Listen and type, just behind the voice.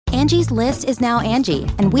Angie's List is now Angie,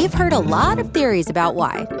 and we've heard a lot of theories about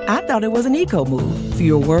why. I thought it was an eco move.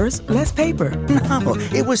 Fewer words, less paper. No,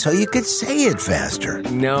 it was so you could say it faster.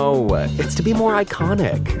 No, it's to be more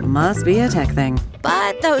iconic. Must be a tech thing.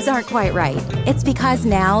 But those aren't quite right. It's because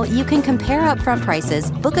now you can compare upfront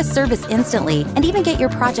prices, book a service instantly, and even get your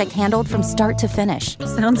project handled from start to finish.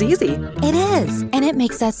 Sounds easy. It is, and it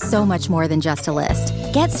makes us so much more than just a list.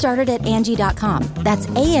 Get started at Angie.com. That's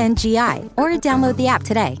ANGI, or download the app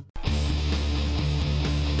today.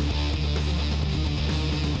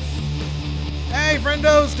 Hey,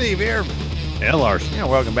 friendo, Steve here. And Larson. Yeah,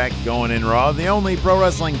 welcome back to Going In Raw, the only pro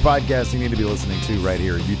wrestling podcast you need to be listening to right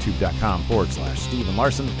here at youtube.com/Steve and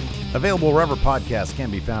Larson. Available wherever podcasts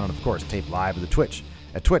can be found, and of course, taped live at the Twitch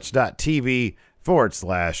at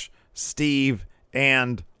twitch.tv/Steve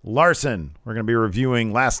and Larson. We're going to be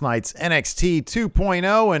reviewing last night's NXT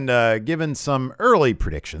 2.0 and giving some early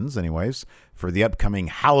predictions, anyways, for the upcoming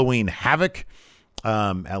Halloween Havoc.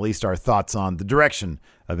 At least our thoughts on the direction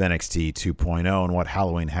of NXT 2.0 and what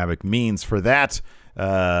Halloween Havoc means for that.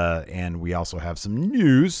 And we also have some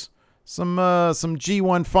news, some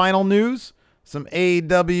G1 final news, some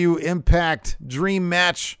AEW Impact Dream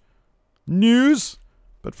Match news.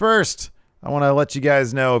 But first, I want to let you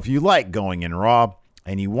guys know, if you like Going In Raw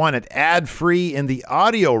and you want it ad-free in the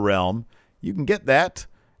audio realm, you can get that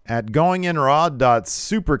at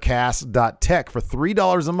goinginraw.supercast.tech for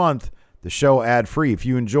 $3 a month. The show ad-free. If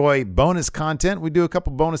you enjoy bonus content, we do a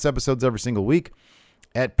couple bonus episodes every single week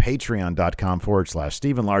at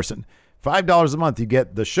patreon.com/Steve and Larson. $5 a month, you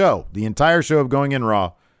get the show, the entire show of Going In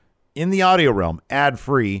Raw in the audio realm,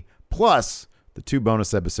 ad-free, plus the 2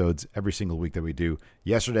 bonus episodes every single week that we do.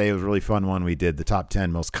 Yesterday, it was a really fun one. We did the top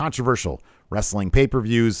 10 most controversial wrestling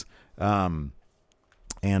pay-per-views. Yeah,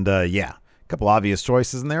 a couple obvious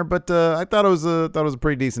choices in there, but I thought it was a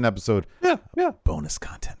pretty decent episode. Yeah. Bonus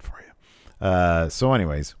content for you. So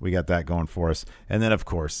anyways, we got that going for us. And then, of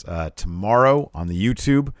course, tomorrow on the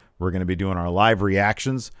YouTube, we're going to be doing our live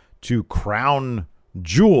reactions to Crown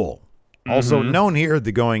Jewel, also known here at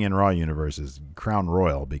the Going In Raw universe as Crown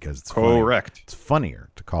Royal, because it's correct. It's funnier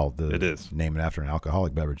to call it is. name it after an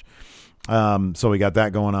alcoholic beverage. So we got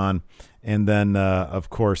that going on. And then, of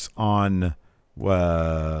course, on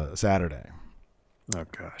Saturday. Oh,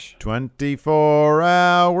 gosh.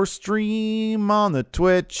 24-hour stream on the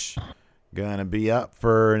Twitch. Gonna be up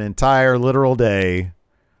for an entire literal day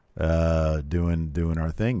doing our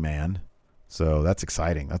thing, man. So that's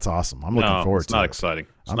exciting. That's awesome. I'm looking forward to it. It's not exciting.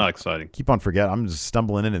 It's not exciting. Keep on forgetting. I'm just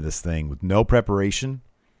stumbling into this thing with no preparation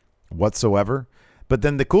whatsoever. But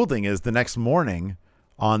then the cool thing is the next morning,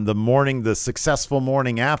 the successful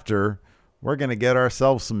morning after, we're going to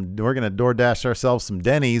DoorDash ourselves some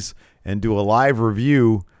Denny's and do a live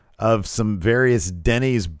review of some various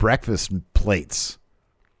Denny's breakfast plates.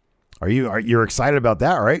 You're excited about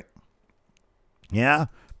that, right? Yeah.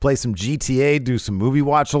 Play some GTA, do some movie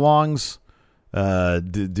watch-alongs,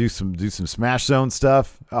 do some Smash Zone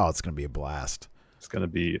stuff. Oh, it's going to be a blast. It's going to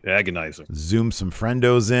be agonizing. Zoom some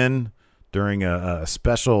friendos in during a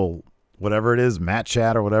special, whatever it is, Matt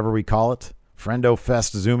Chat or whatever we call it. Friendo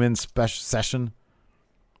Fest Zoom in special session.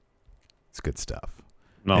 It's good stuff.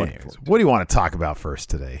 Anyways, what do you want to talk about first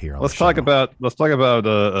today here on Let's talk about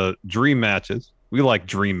dream matches. We like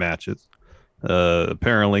dream matches.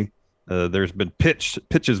 Apparently, there's been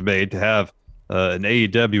pitches made to have an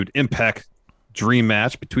AEW Impact dream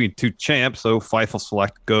match between 2 champs. So Fightful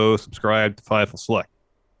Select, go subscribe to Fightful Select.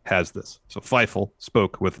 Has this. So Fightful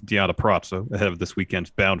spoke with Deonna Purrazzo ahead of this weekend's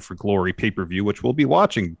Bound for Glory pay-per-view, which we'll be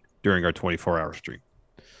watching during our 24-hour stream.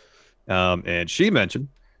 And she mentioned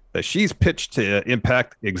that she's pitched to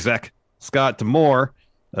Impact exec Scott D'Amore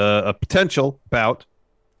a potential bout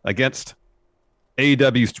against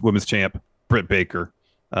AEW's women's champ, Britt Baker,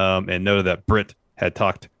 and noted that Britt had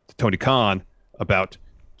talked to Tony Khan about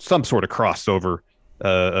some sort of crossover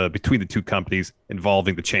between the 2 companies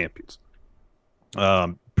involving the champions.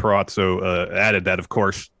 Purrazzo added that, of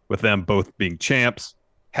course, with them both being champs,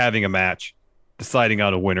 having a match, deciding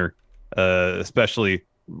on a winner, especially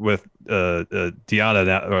with Deonna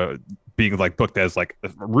now, being booked as a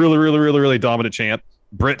really dominant champ.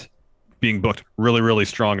 Britt being booked really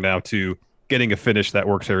strong now too. Getting a finish that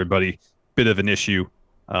works for everybody, bit of an issue.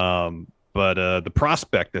 But the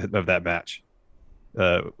prospect of that match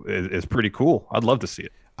is pretty cool. I'd love to see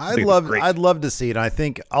it. I'd love to see it. I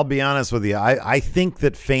think, I'll be honest with you, I think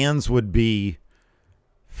that fans would be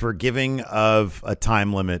forgiving of a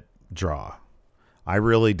time limit draw. I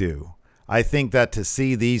really do. I think that to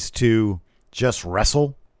see these two just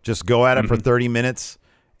wrestle, just go at it for 30 minutes,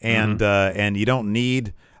 and you don't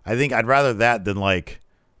need. I think I'd rather that than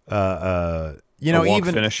you know, walk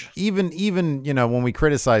finish. even you know, when we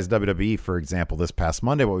criticized WWE, for example, this past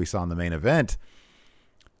Monday, what we saw in the main event,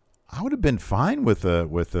 I would have been fine with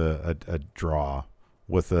a draw,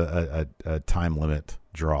 with a time limit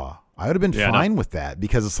draw. I would have been fine with that,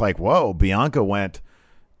 because it's like, whoa, Bianca went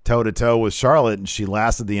toe to toe with Charlotte and she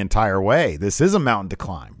lasted the entire way. This is a mountain to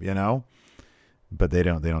climb, you know. But they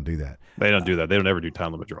don't do that. They don't do that. They don't ever do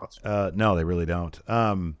time limit draws. No, they really don't.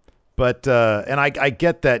 But I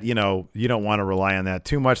get that, you know, you don't want to rely on that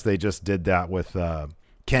too much. They just did that with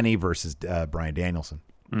Kenny versus Bryan Danielson.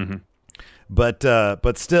 Mm-hmm.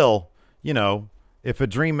 But still, you know, if a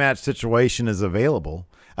dream match situation is available,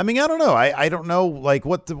 I mean, I don't know. I don't know, like,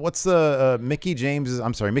 what's the Mickie James is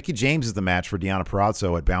the match for Deonna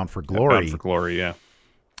Purrazzo at Bound for Glory. Bound for Glory, yeah.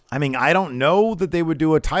 I mean, I don't know that they would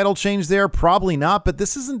do a title change there. Probably not, but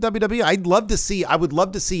this isn't WWE. I would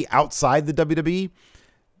love to see outside the WWE,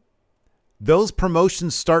 those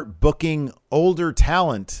promotions start booking older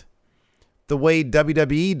talent the way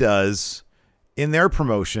WWE does in their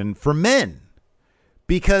promotion for men.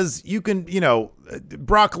 Because you can, you know,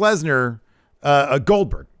 Brock Lesnar,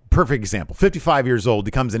 Goldberg, perfect example, 55 years old,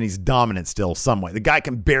 he comes in, he's dominant still some way. The guy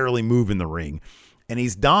can barely move in the ring, and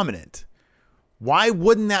he's dominant. Why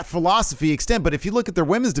wouldn't that philosophy extend? But if you look at their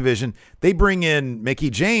women's division, they bring in Mickie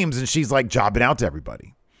James, and she's like jobbing out to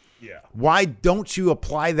everybody. Yeah. Why don't you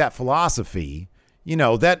apply that philosophy? You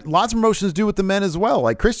know, that lots of promotions do with the men as well.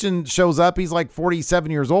 Like Christian shows up, he's like 47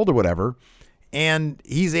 years old or whatever, and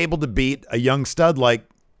he's able to beat a young stud like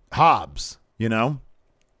Hobbs, you know?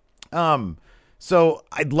 So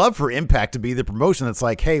I'd love for Impact to be the promotion that's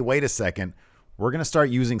like, hey, wait a second. We're going to start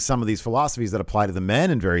using some of these philosophies that apply to the men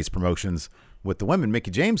in various promotions with the women.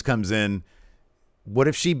 Mickie James comes in. What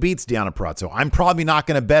if she beats Deonna Purrazzo? I'm probably not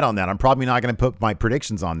going to bet on that. I'm probably not going to put my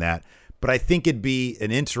predictions on that, but I think it'd be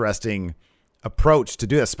an interesting approach to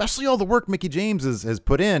do that, especially all the work Mickie James has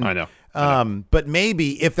put in. I know. But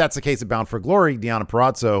maybe if that's the case at Bound for Glory, Deonna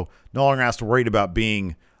Purrazzo no longer has to worry about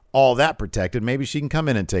being all that protected. Maybe she can come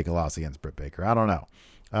in and take a loss against Britt Baker. I don't know.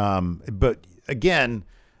 But again,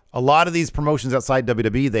 a lot of these promotions outside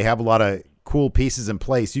WWE, they have a lot of cool pieces in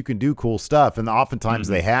place. You can do cool stuff, and oftentimes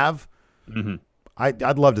they have. Mm-hmm.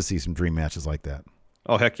 I'd love to see some dream matches like that.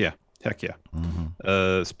 Oh, heck yeah. Heck yeah.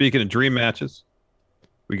 Mm-hmm. Speaking of dream matches,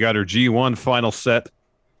 we got our G1 final set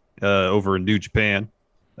over in New Japan.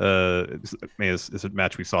 It's a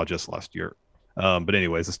match we saw just last year. But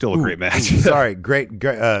anyways, it's still a great match. Sorry.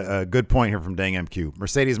 Good point here from Dang MQ.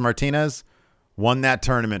 Mercedes Martinez won that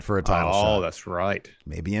tournament for a title shot. Oh, that's right.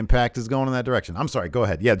 Maybe Impact is going in that direction. I'm sorry. Go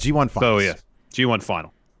ahead. Yeah, G1 final. So, yeah, G1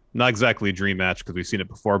 final. Not exactly a dream match because we've seen it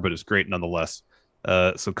before, but it's great nonetheless.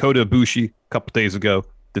 So Kota Ibushi, a couple days ago,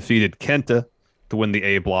 defeated Kenta to win the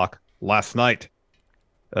A block. Last night,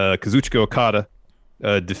 Kazuchika Okada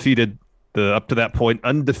defeated the, up to that point,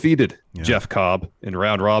 undefeated Jeff Cobb in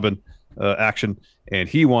round robin action, and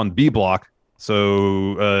he won B block.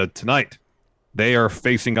 So tonight, they are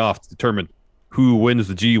facing off to determine who wins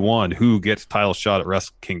the G1, who gets title shot at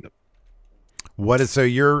Wrestle Kingdom.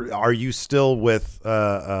 Are you still with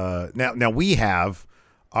now we have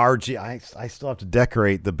our I still have to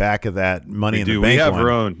decorate the back of that Money in the Bank.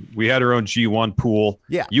 We had our own G1 pool.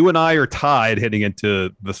 Yeah. You and I are tied heading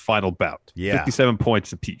into this final bout. Yeah. 57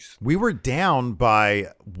 points apiece. We were down by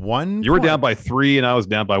 1 You were down by 3 and I was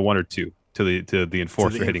down by 1 or 2 to the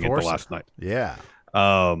enforcer hitting into last night. Yeah.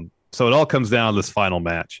 So it all comes down to this final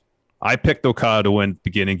match. I picked Okada to win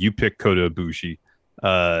beginning. You picked Kota Ibushi.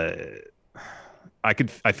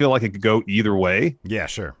 I feel like it could go either way. Yeah,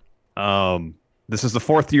 sure. This is the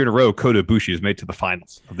 4th year in a row Kota Ibushi has made to the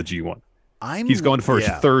finals of the G1. He's going for his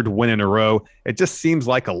 3rd win in a row. It just seems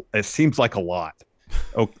like a lot.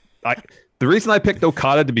 The reason I picked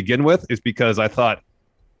Okada to begin with is because I thought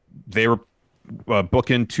they were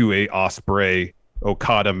booking to a Ospreay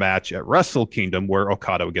Okada match at Wrestle Kingdom where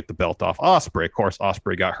Okada would get the belt off Ospreay. Of course,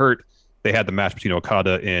 Ospreay got hurt. They had the match between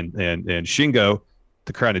Okada and Shingo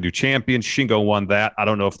to crown a new champion. Shingo won that. I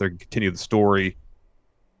don't know if they're going to continue the story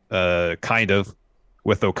kind of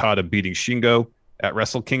with Okada beating Shingo at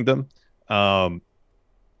Wrestle Kingdom.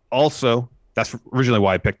 Also, that's originally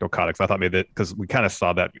why I picked Okada, because I thought maybe that because we kind of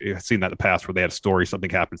seen that in the past where they had a story, something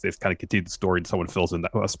happens, they just kind of continue the story and someone fills in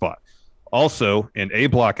that spot. Also, in A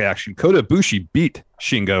block action, Kota Ibushi beat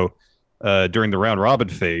Shingo during the round robin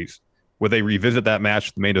phase, where they revisit that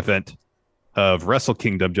match, the main event of Wrestle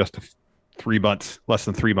Kingdom, just less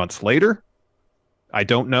than 3 months later. I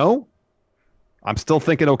don't know. I'm still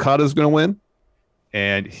thinking Okada's going to win,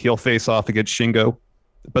 and he'll face off against Shingo.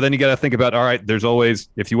 But then you got to think about, all right, there's always,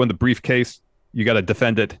 if you win the briefcase, you got to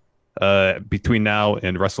defend it between now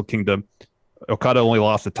and Wrestle Kingdom. Okada only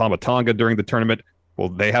lost to Tama Tonga during the tournament. Will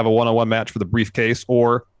they have a one-on-one match for the briefcase,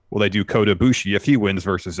 or will they do Kota Ibushi if he wins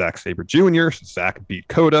versus Zack Sabre Jr.? Zack beat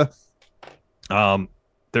Kota.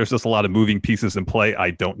 There's just a lot of moving pieces in play.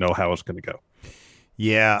 I don't know how it's going to go.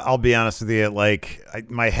 Yeah, I'll be honest with you.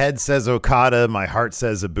 My head says Okada, my heart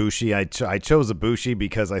says Ibushi. I chose Ibushi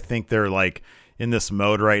because I think they're like in this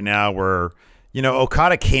mode right now where,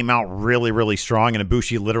 Okada came out really, really strong, and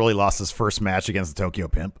Ibushi literally lost his first match against the Tokyo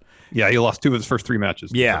Pimp. Yeah, he lost 2 of his first 3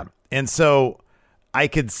 matches. Yeah, and so I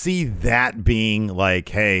could see that being like,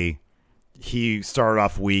 hey, he started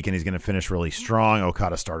off weak and he's going to finish really strong.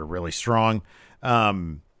 Okada started really strong.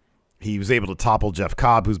 He was able to topple Jeff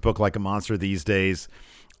Cobb, who's booked like a monster these days.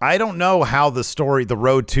 I don't know how the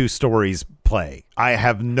Road 2 stories play. I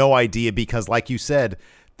have no idea because, like you said,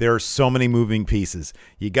 there are so many moving pieces.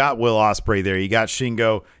 You got Will Ospreay there. You got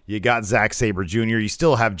Shingo. You got Zack Sabre Jr. You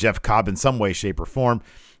still have Jeff Cobb in some way, shape, or form.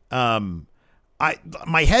 My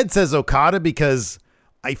head says Okada because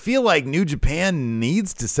I feel like New Japan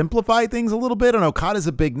needs to simplify things a little bit, and Okada's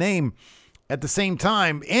a big name at the same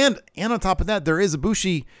time. And on top of that, there is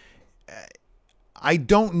Ibushi. I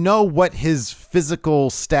don't know what his physical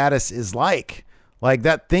status is like. Like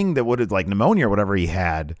that thing that would have like pneumonia or whatever he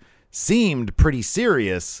had seemed pretty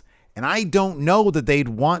serious. And I don't know that they'd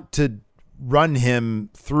want to run him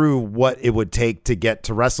through what it would take to get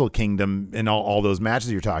to Wrestle Kingdom and all those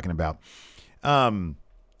matches you're talking about.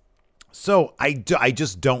 So I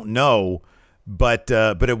just don't know, but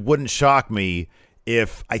it wouldn't shock me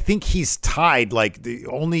if I think he's tied I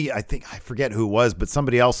forget who it was, but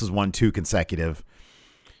somebody else has won 2 consecutive.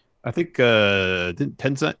 I think didn't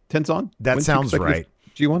Tenzan? That sounds right.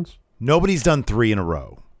 G1s? Nobody's done 3 in a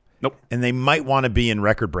row. Nope. And they might want to be in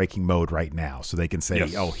record-breaking mode right now so they can say,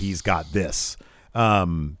 yes, oh, he's got this.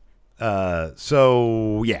 So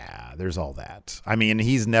yeah, there's all that. I mean,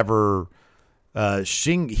 he's never he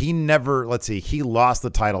lost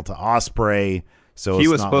the title to Ospreay. So he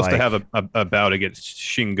was supposed to have a bout against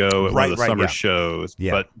Shingo at one of the summer shows,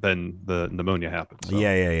 yeah, but then the pneumonia happened. So.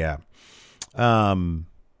 Yeah.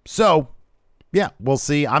 So yeah, we'll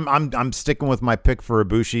see. I'm sticking with my pick for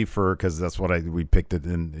Ibushi because that's what we picked it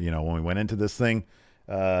in. When we went into this thing,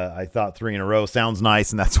 I thought 3 in a row sounds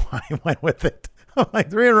nice, and that's why I went with it. I'm like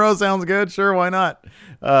 3 in a row sounds good. Sure, why not?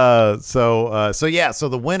 So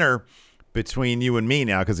the winner between you and me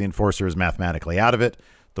now, because the enforcer is mathematically out of it,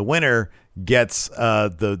 the winner gets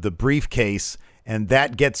the briefcase, and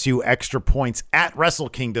that gets you extra points at Wrestle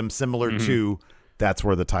Kingdom, similar to that's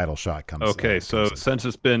where the title shot comes. Okay, so since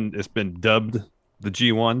it's been dubbed the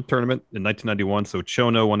G1 tournament in 1991, so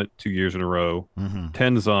Chono won it 2 years in a row,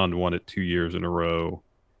 Tenzan won it 2 years in a row,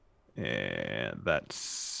 and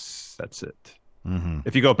that's it.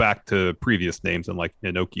 If you go back to previous names, and like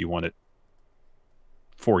Inoki won it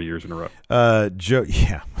 4 years in a row. Joe,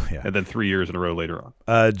 yeah, and then 3 years in a row later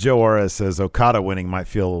on. Joe Ora says Okada winning might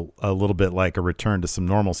feel a little bit like a return to some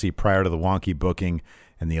normalcy prior to the wonky booking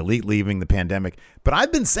and the Elite leaving the pandemic. But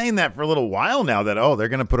I've been saying that for a little while now that, they're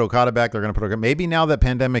going to put Okada back. They're going to put Okada. Maybe now that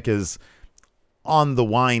pandemic is on the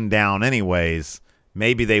wind down anyways,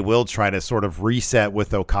 maybe they will try to sort of reset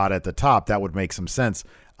with Okada at the top. That would make some sense.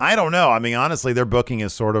 I don't know. I mean, honestly, their booking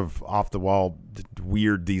is sort of off the wall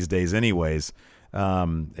weird these days anyways. I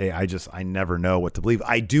never know what to believe.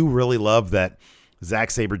 I do really love that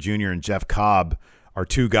Zack Sabre Jr. and Jeff Cobb are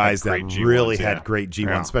 2 guys that really had great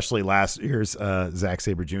G1, especially last year's Zack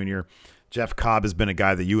Sabre Jr. Jeff Cobb has been a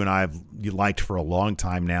guy that you and I have liked for a long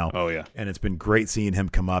time now. Oh, yeah. And it's been great seeing him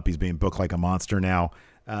come up. He's being booked like a monster now.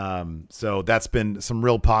 So that's been some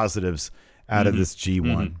real positives out of this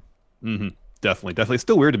G1. Definitely. It's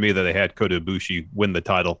still weird to me that they had Kota Ibushi win the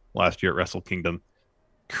title last year at Wrestle Kingdom,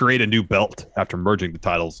 create a new belt after merging the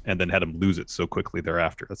titles, and then had him lose it so quickly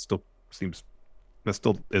thereafter. That still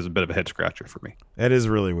is a bit of a head scratcher for me. That is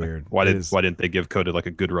really weird. Why didn't they give Kota like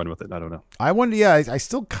a good run with it? I don't know. I wonder. Yeah, I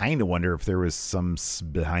still kind of wonder if there was some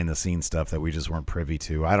behind the scenes stuff that we just weren't privy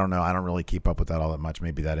to. I don't know. I don't really keep up with that all that much.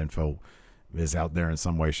 Maybe that info is out there in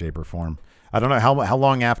some way, shape, or form. I don't know how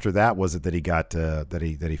long after that was it that he got that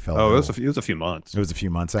he fell. Oh, it was a few months. It was a few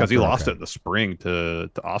months because he lost it in the spring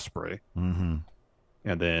to Ospreay.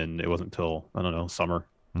 And then it wasn't until, I don't know, summer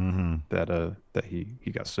that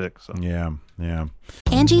he got sick. So yeah.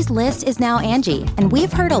 Angie's List is now Angie, and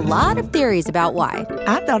we've heard a lot of theories about why.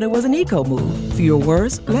 I thought it was an eco move. Fewer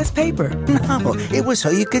words, less paper. No, it was so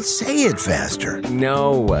you could say it faster.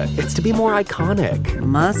 No, it's to be more iconic.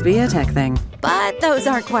 Must be a tech thing. But those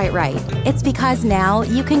aren't quite right. It's because now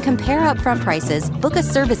you can compare upfront prices, book a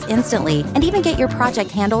service instantly, and even get your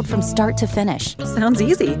project handled from start to finish. Sounds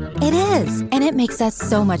easy. It is, and it makes us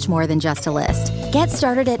so much more than just a list. Get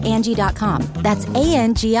started at Angie.com. That's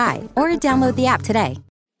ANGI, or download the app today.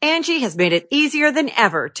 Angie has made it easier than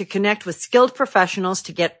ever to connect with skilled professionals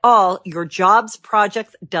to get all your jobs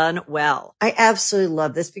projects done well. I absolutely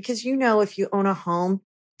love this because, if you own a home,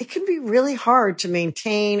 it can be really hard to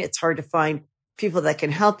maintain. It's hard to find people that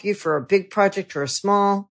can help you for a big project or a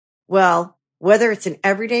small. Well, whether it's in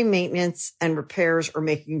everyday maintenance and repairs or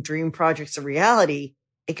making dream projects a reality,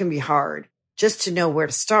 it can be hard just to know where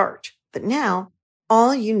to start. But now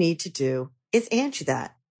all you need to do is Angie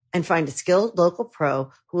that and find a skilled local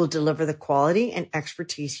pro who will deliver the quality and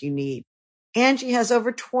expertise you need. Angie has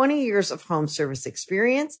over 20 years of home service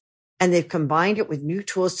experience, and they've combined it with new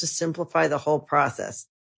tools to simplify the whole process.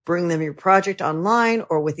 Bring them your project online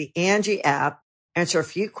or with the Angie app, answer a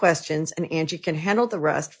few questions, and Angie can handle the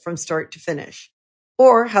rest from start to finish.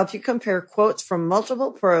 Or help you compare quotes from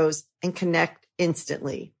multiple pros and connect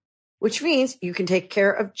instantly, which means you can take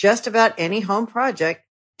care of just about any home project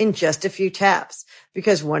in just a few taps.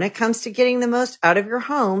 Because when it comes to getting the most out of your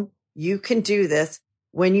home, you can do this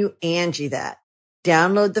when you Angie that.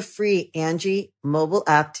 Download the free Angie mobile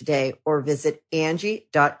app today or visit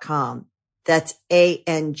Angie.com. That's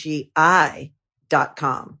ANGI.com.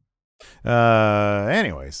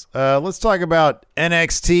 Anyways, let's talk about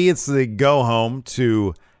NXT. It's the go home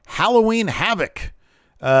to Halloween Havoc.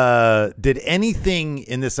 Did anything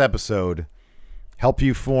in this episode help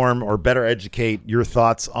you form or better educate your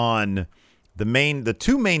thoughts on the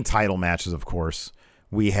two main title matches? Of course,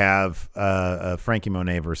 we have Frankie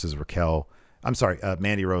Monet versus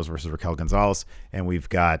Mandy Rose versus Raquel Gonzalez, and we've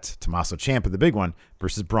got Tommaso Ciampa, the big one,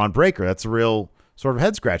 versus Braun Breaker. That's a real sort of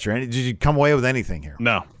head scratcher. Did you come away with anything here?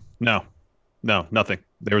 No, nothing.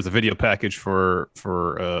 There was a video package for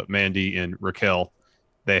Mandy and Raquel.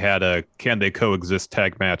 They had a can they coexist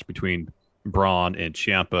tag match between Braun and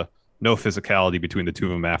Ciampa. No physicality between the two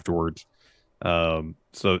of them afterwards.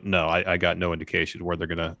 So no, I got no indication where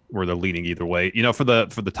they're leaning either way. For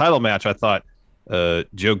the title match, I thought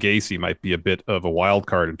Joe Gacy might be a bit of a wild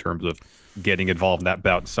card in terms of getting involved in that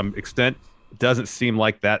bout to some extent. It doesn't seem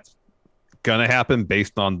like that's gonna happen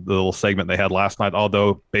based on the little segment they had last night.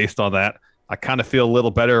 Although based on that, I kind of feel a little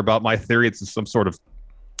better about my theory. It's some sort of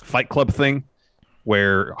Fight Club thing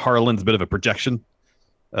where Harlan's a bit of a projection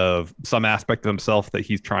of some aspect of himself that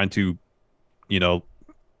he's trying to,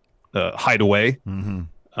 hide away.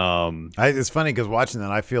 Mm-hmm. It's funny because watching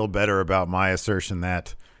that, I feel better about my assertion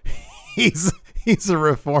that he's a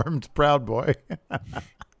reformed Proud Boy.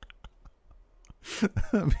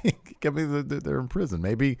 They're in prison.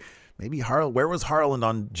 Maybe Harlan. Where was Harlan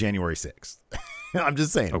on January 6th? I'm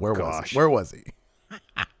just saying. Where was he?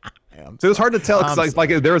 So it was hard to tell because like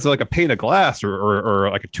there was like a pane of glass or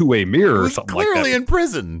like a two-way mirror or something like that.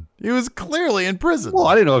 He was clearly in prison. Well,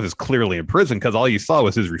 I didn't know if he was clearly in prison because all you saw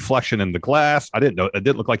was his reflection in the glass. I didn't know. It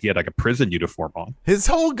didn't look like he had like a prison uniform on. His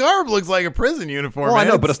whole garb looks like a prison uniform. Well, I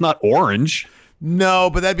know, but it's not orange. No,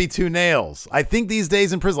 but that'd be two nails. I think these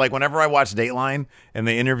days in prison, like whenever I watch Dateline and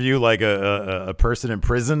they interview like a person in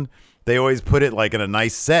prison, they always put it like in a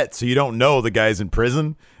nice set so you don't know the guy's in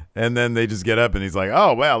prison. And then they just get up and he's like,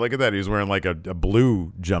 oh, wow, look at that. He's wearing like a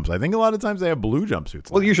blue jumpsuit. I think a lot of times they have blue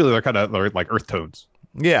jumpsuits. Well, usually they're kind of like earth tones.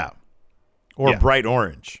 Yeah. Or bright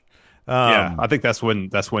orange. Yeah, I think that's when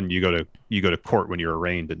you go to court when you're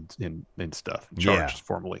arraigned and stuff. Charged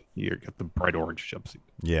formally. You get the bright orange jumpsuit.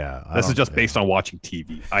 Yeah. This is just based on watching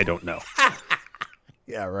TV. I don't know.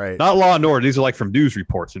 Yeah, right. Not Law and Order. These are like from news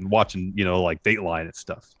reports and watching, like Dateline and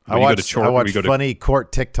stuff. I watch funny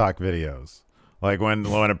court TikTok videos. Like when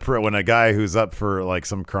a guy who's up for like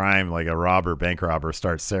some crime, like a bank robber,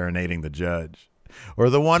 starts serenading the judge, or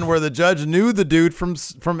the one where the judge knew the dude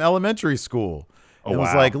from elementary school. And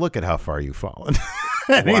was like, look at how far you've fallen.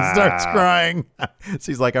 And he starts crying.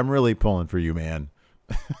 So he's like, I'm really pulling for you, man.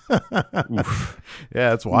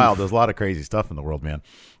 Yeah, it's wild. There's a lot of crazy stuff in the world, man.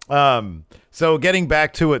 So getting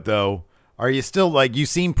back to it though, are you still like, you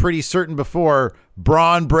seem pretty certain before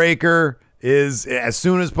Braun Breaker is as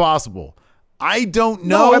soon as possible? I don't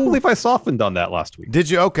know. No, I believe I softened on that last week.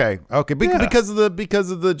 Did you? Okay. Yeah. Because of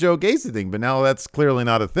the Joe Gacy thing, but now that's clearly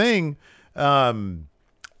not a thing. I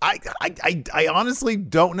honestly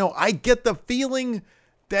don't know. I get the feeling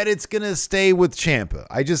that it's gonna stay with Ciampa.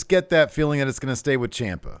 I just get that feeling that it's gonna stay with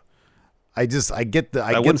Ciampa. I get the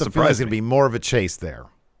wouldn't feeling there's surprise going to me. be more of a chase there.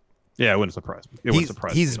 Yeah, it wouldn't surprise me. It wouldn't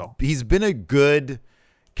surprise me at all. He's been a good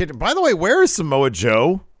kid. By the way, where is Samoa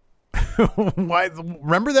Joe? Why?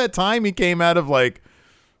 Remember that time he came out of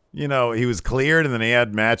he was cleared and then he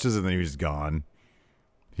had matches and then he was gone.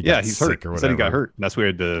 He's hurt. He said he got hurt. That's why he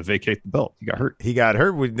had to vacate the belt. He got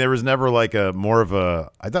hurt. There was never more of a.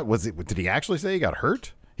 I thought did he actually say he got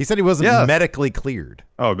hurt? He said he wasn't medically cleared.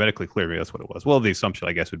 Oh, medically cleared. Maybe that's what it was. Well, the assumption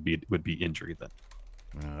I guess would be injury then.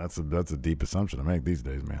 Yeah, that's a deep assumption to make these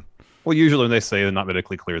days, man. Well, usually when they say they're not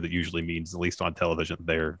medically clear, that usually means, at least on television,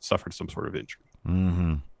 they're suffered some sort of injury.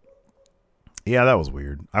 Mm-hmm. Yeah, that was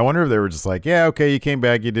weird. I wonder if they were just like, yeah, okay, you came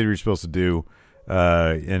back, you did what you're supposed to do,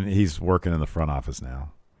 and he's working in the front office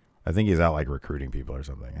now. I think he's out recruiting people or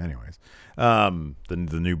something. Anyways,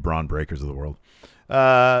 the new Braun Breakers of the world.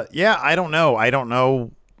 Yeah, I don't know. I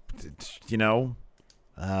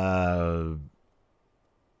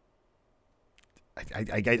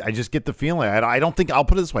just get the feeling. I don't think, I'll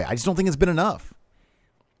put it this way. I just don't think it's been enough.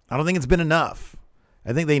 I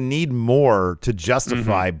think they need more to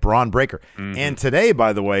justify Braun Breaker. Mm-hmm. And today,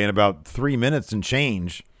 by the way, in about 3 minutes and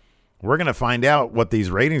change, we're going to find out what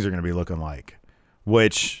these ratings are going to be looking like,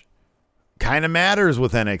 which kind of matters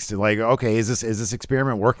with NXT. Okay, is this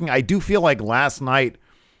experiment working? I do feel like last night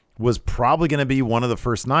was probably going to be one of the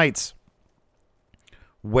first nights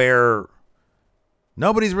where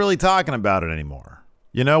nobody's really talking about it anymore.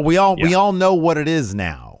 We all know what it is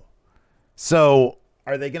now. So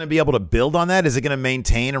are they going to be able to build on that? Is it going to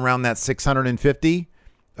maintain around that 650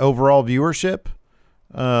 overall viewership?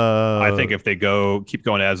 I think if they keep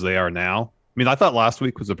going as they are now. I mean, I thought last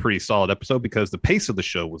week was a pretty solid episode because the pace of the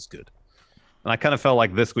show was good. And I kind of felt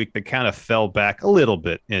like this week they kind of fell back a little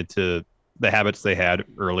bit into the habits they had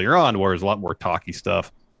earlier on, where there's a lot more talky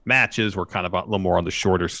stuff. Matches were kind of a little more on the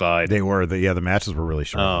shorter side. They were. The matches were really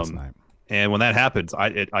short last night. And when that happens,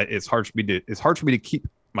 it's hard for me to keep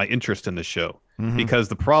my interest in the show, because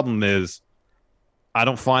the problem is I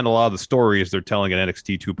don't find a lot of the stories they're telling in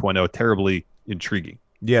NXT 2.0 terribly intriguing.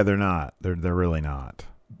 Yeah, they're not. They're really not.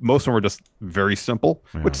 Most of them are just very simple,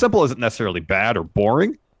 which simple isn't necessarily bad or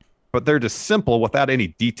boring, but they're just simple without any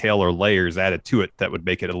detail or layers added to it that would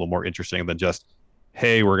make it a little more interesting than just,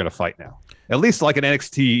 hey, we're going to fight now. At least like in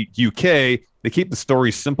NXT UK, they keep the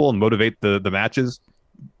story simple and motivate the matches,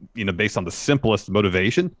 based on the simplest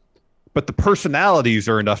motivation. But the personalities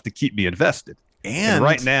are enough to keep me invested. And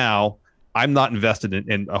right now, I'm not invested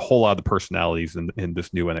in a whole lot of the personalities in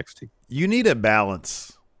this new NXT. You need a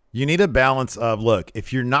balance. You need a balance of, look,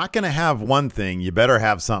 if you're not going to have one thing, you better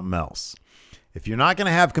have something else. If you're not going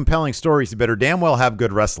to have compelling stories, you better damn well have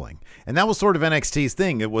good wrestling. And that was sort of NXT's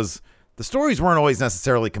thing. It was, the stories weren't always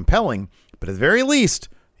necessarily compelling, but at the very least,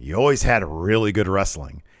 you always had really good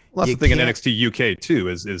wrestling. Well, that's the thing in NXT UK too,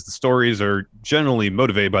 is the stories are generally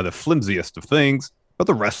motivated by the flimsiest of things, but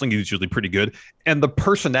the wrestling is usually pretty good. And the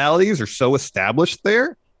personalities are so established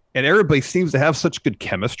there, and everybody seems to have such good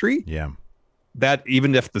chemistry. Yeah. That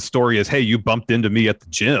even if the story is, hey, you bumped into me at the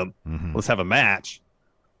gym, let's have a match,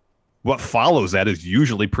 what follows that is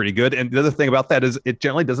usually pretty good. And the other thing about that is it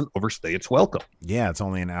generally doesn't overstay its welcome. Yeah, it's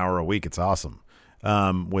only an hour a week. It's awesome.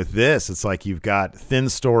 With this, it's like you've got thin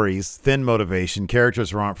stories, thin motivation,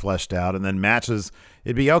 characters who aren't fleshed out, and then matches.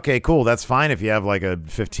 It'd be okay, cool. That's fine if you have like a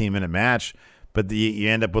 15-minute match, but you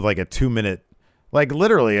end up with like a 2-minute, like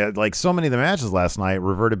literally, like so many of the matches last night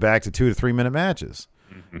reverted back to 2 to 3 minute matches.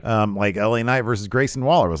 Like LA Knight versus Grayson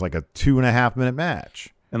Waller was like a 2.5 minute match.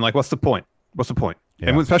 And like, what's the point? Yeah.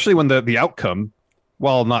 And especially when the outcome,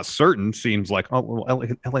 while not certain, seems like, oh, well,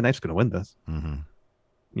 LA Knight's going to win this.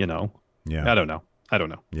 Yeah. I don't know.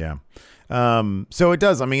 Yeah. So it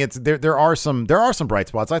does. I mean, it's there are some bright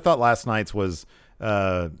spots. I thought last night's was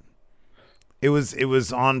it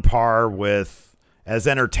was on par with as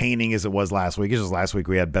entertaining as it was last week. It's just last week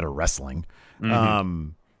we had better wrestling.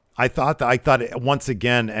 I thought once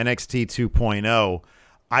again NXT 2.0.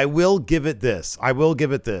 I will give it this.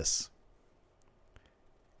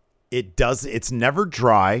 It's never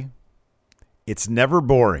dry. It's never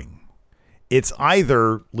boring. It's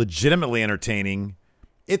either legitimately entertaining.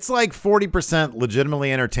 It's like 40%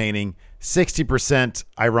 legitimately entertaining, 60%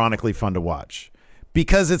 ironically fun to watch.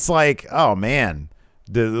 Because it's like, oh man,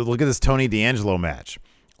 look at this Tony D'Angelo match.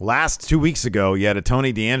 Last 2 weeks ago, you had a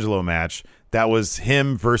Tony D'Angelo match that was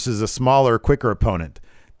him versus a smaller, quicker opponent.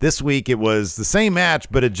 This week, it was the same match,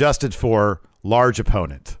 but adjusted for large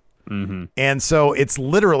opponent. And so it's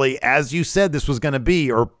literally, as you said this was going to be,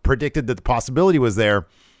 or predicted that the possibility was there,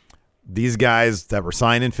 these guys that were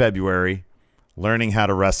signed in February learning how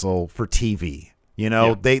to wrestle for TV.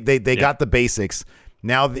 They got the basics.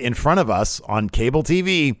 Now in front of us on cable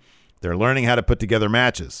TV, They're learning how to put together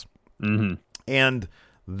matches. Mm-hmm. And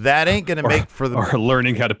that ain't going to make for the or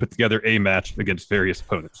learning how to put together a match against various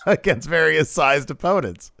opponents. against various sized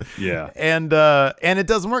opponents. Yeah. And it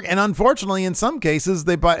doesn't work. And unfortunately, in some cases,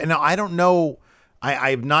 they buy. Now, I don't know.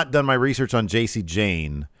 I've not done my research on JC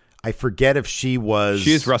Jane. I forget if she's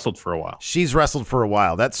wrestled for a while. She's wrestled for a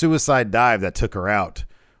while. That suicide dive that took her out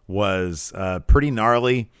was pretty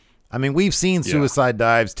gnarly. I mean, we've seen suicide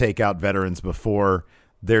dives take out veterans before.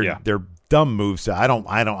 They're dumb moves.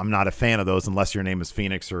 I'm not a fan of those unless your name is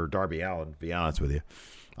Phoenix or Darby Allin, to be honest with you.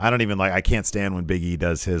 I can't stand when Big E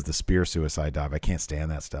does the spear suicide dive. I can't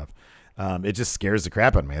stand that stuff. It just scares the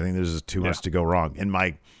crap out of me. I think there's just too much to go wrong. In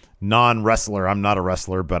my non-wrestler, I'm not a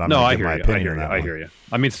wrestler, but I'm going to give my opinion on that. I hear you.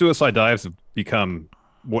 I mean, suicide dives have become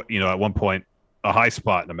at one point a high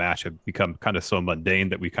spot in a match have become kind of so mundane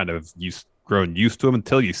that we kind of grown used to them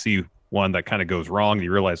until you see one that kind of goes wrong and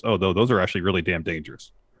you realize, oh, those are actually really damn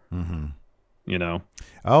dangerous. Mm-hmm.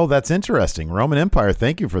 Oh, that's interesting. Roman Empire,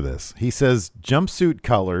 thank you for this. He says jumpsuit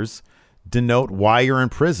colors denote why you're in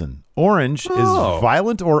prison. Orange is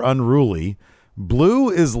violent or unruly.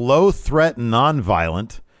 Blue is low threat,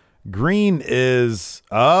 non-violent. Green is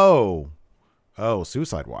suicide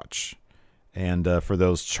watch, and for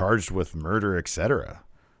those charged with murder, etc.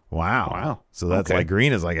 Wow. So that's like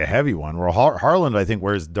green is like a heavy one. Where Harland, I think,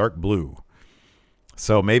 wears dark blue.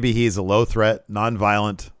 So maybe he's a low threat,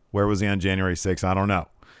 non-violent. Where was he on January 6th? I don't know.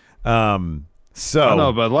 I don't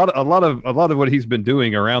know, but a lot of what he's been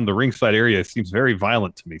doing around the ringside area seems very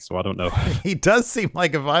violent to me. So I don't know. He does seem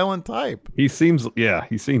like a violent type. He seems.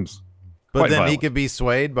 But then violent. He could be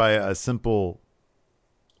swayed by a simple.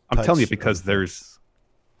 I'm telling you, because there's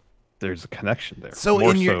a connection there. So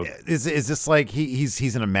is this like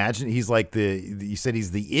he's an imagine? He's like you said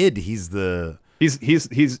he's the id. He's Joe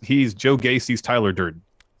Gacy's Tyler Durden.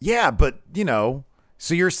 Yeah, but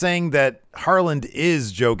so you're saying that Harland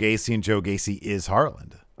is Joe Gacy and Joe Gacy is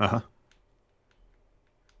Harland. Uh-huh.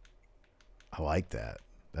 I like that.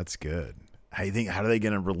 That's good. How are they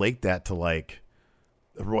going to relate that to like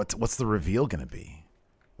what's the reveal going to be?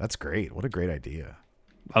 That's great. What a great idea.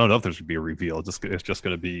 I don't know if there's going to be a reveal. It's just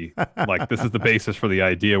going to be like, this is the basis for the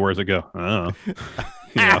idea. Where's it go? I don't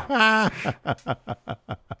know.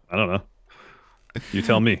 I don't know. You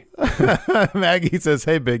tell me. Maggie says,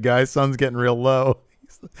 hey, big guy, sun's getting real low.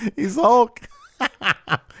 He's Hulk.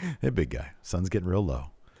 Hey, big guy, sun's getting real low.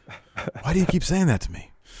 Why do you keep saying that to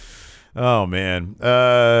me? Oh, man.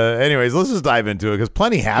 Anyways, let's just dive into it because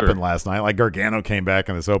plenty happened last night. Like Gargano came back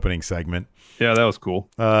in this opening segment. Yeah, that was cool.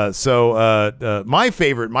 So my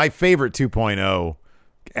favorite 2.0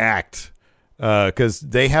 act, because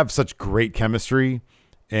they have such great chemistry,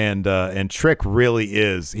 and Trick really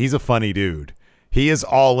he's a funny dude. He is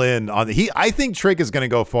all in on I think Trick is going to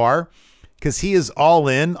go far because he is all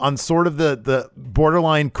in on sort of the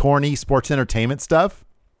borderline corny sports entertainment stuff.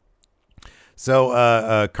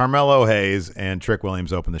 So Carmelo Hayes and Trick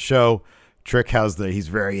Williams open the show. Trick he's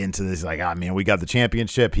very into this. He's like, man, we got the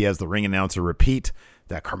championship. He has the ring announcer repeat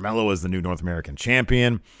that Carmelo is the new North American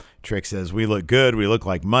champion. Trick says, we look good. We look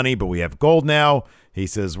like money, but we have gold now. He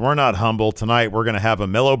says, we're not humble. Tonight, we're going to have a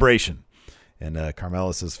Mellobration. And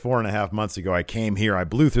Carmelo says, 4.5 months ago, I came here. I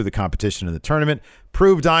blew through the competition in the tournament,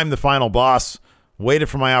 proved I'm the final boss, waited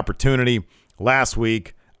for my opportunity. Last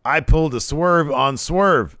week, I pulled a swerve on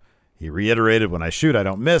Swerve. He reiterated, when I shoot, I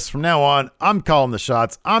don't miss. From now on, I'm calling the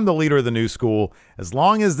shots. I'm the leader of the new school. As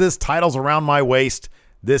long as this title's around my waist,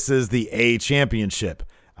 this is the A championship.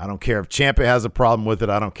 I don't care if Ciampa has a problem with it.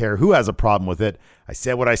 I don't care who has a problem with it. I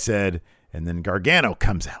said what I said, and then Gargano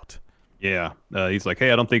comes out. Yeah. He's like,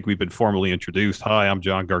 hey, I don't think we've been formally introduced. Hi, I'm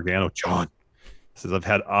John Gargano. John says, I've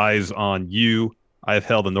had eyes on you. I have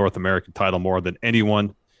held the North American title more than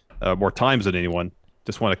anyone, more times than anyone.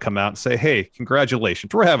 Just want to come out and say, hey,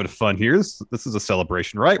 congratulations. We're having fun here. This is a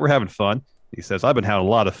celebration, right? We're having fun. He says, I've been having a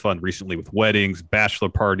lot of fun recently with weddings, bachelor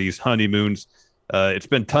parties, honeymoons. It's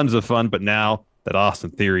been tons of fun, but now that Austin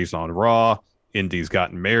Theory's on Raw, Indy's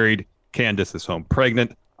gotten married, Candice is home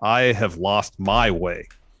pregnant, I have lost my way.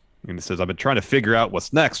 And he says, I've been trying to figure out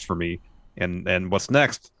what's next for me. And what's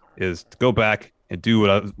next is to go back and do what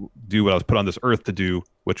I was put on this earth to do,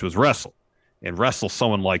 which was wrestle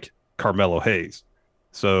someone like Carmelo Hayes.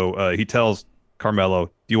 So he tells Carmelo,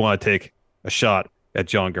 do you want to take a shot at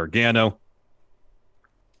John Gargano?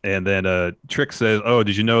 And then Trick says, oh,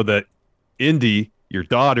 did you know that Indy, your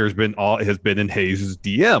daughter, has been in Hayes'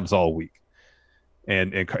 DMs all week?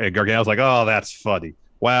 And Gargano's like, oh, that's funny.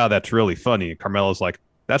 Wow, that's really funny. And Carmelo's like,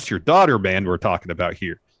 that's your daughter, man, we're talking about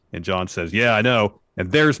here. And John says, yeah, I know.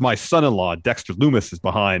 And there's my son-in-law. Dexter Lumis is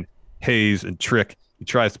behind Hayes and Trick. He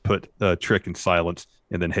tries to put Trick in silence.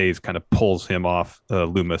 and then Hayes kind of pulls him off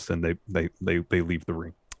Loomis, and they leave the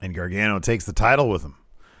ring. And Gargano takes the title with him.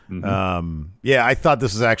 Mm-hmm. Yeah, I thought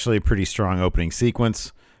this was actually a pretty strong opening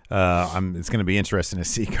sequence. It's going to be interesting to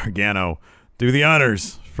see Gargano do the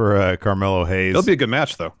honors for Carmelo Hayes. It'll be a good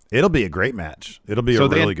match, though. It'll be a great match. It'll be a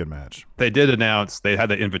really good match. They did announce they had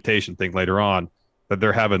the invitation thing later on that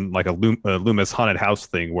they're having like a Loomis haunted house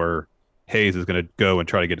thing where Hayes is going to go and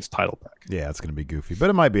try to get his title back. Yeah, it's going to be goofy, but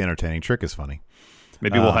it might be entertaining. Trick is funny.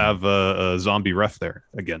 Maybe we'll have a zombie ref there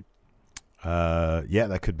again. Yeah,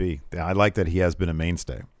 that could be. I like that he has been a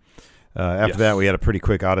mainstay. After that, we had a pretty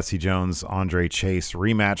quick Odyssey Jones-Andre Chase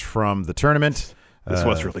rematch from the tournament. This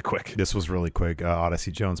was really quick. This was really quick.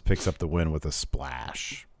 Odyssey Jones picks up the win with a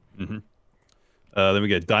splash. Mm-hmm. Then we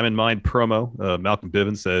get Diamond Mine promo. Malcolm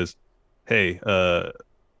Bivens says, hey,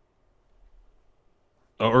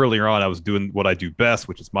 earlier on, I was doing what I do best,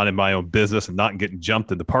 which is minding my own business and not getting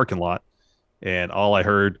jumped in the parking lot. And all I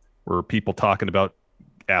heard were people talking about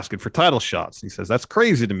asking for title shots. He says, that's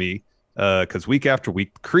crazy to me because week after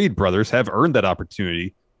week, Creed brothers have earned that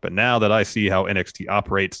opportunity. But now that I see how NXT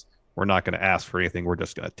operates, we're not going to ask for anything. We're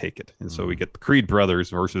just going to take it. And so we get the Creed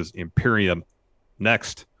brothers versus Imperium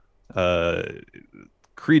next.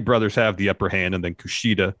 Creed brothers have the upper hand, and then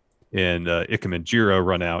Kushida and Ikemen Jiro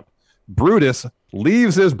run out. Brutus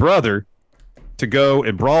leaves his brother to go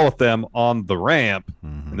and brawl with them on the ramp.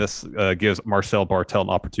 And this gives Marcel Bartel an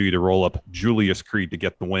opportunity to roll up Julius Creed to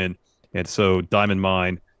get the win. And so Diamond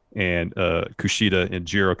Mine and Kushida and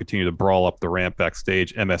Jiro continue to brawl up the ramp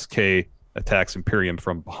backstage. MSK attacks Imperium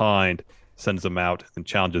from behind, sends them out, and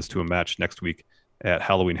challenges to a match next week at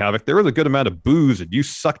Halloween Havoc. There was a good amount of boos and "you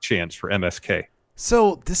suck" chants for MSK.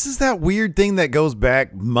 So this is that weird thing that goes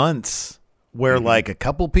back months where like a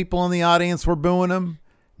couple people in the audience were booing him.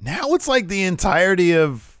 Now it's like the entirety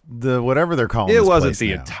of the whatever they're calling it. It wasn't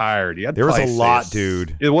the entirety. There was a lot,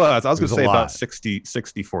 dude. It was. I was going to say lot. about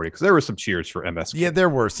 60-40 because there were some cheers for MSK. Yeah, there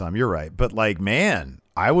were some. You're right. But like, man,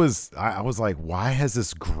 I was like, why has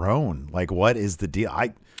this grown? Like, what is the deal?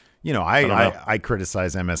 I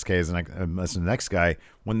criticize MSK as the next guy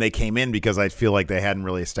when they came in because I feel like they hadn't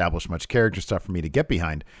really established much character stuff for me to get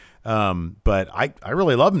behind. But I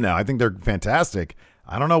really love them now. I think they're fantastic.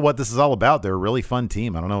 I don't know what this is all about. They're a really fun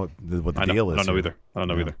team. I don't know what the deal is. I don't know either.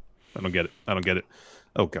 I don't get it.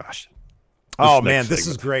 Oh gosh. This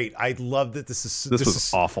is great. I love that. This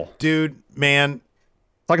is awful, dude. Man,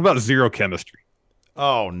 talk about zero chemistry.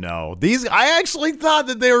 Oh no, I actually thought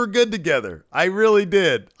that they were good together. I really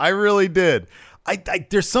did.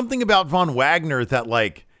 There's something about Von Wagner that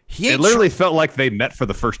like it literally felt like they met for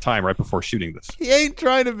the first time right before shooting this. He ain't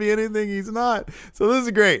trying to be anything he's not. So this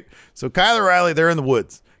is great. So Kyle O'Reilly, they're in the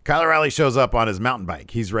woods. Kyle O'Reilly shows up on his mountain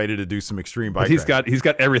bike. He's ready to do some extreme bike. He's got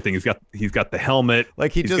everything. He's got the helmet.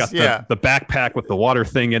 Like he's got the backpack with the water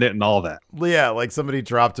thing in it and all that. Yeah, like somebody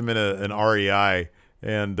dropped him in an REI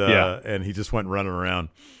and he just went running around.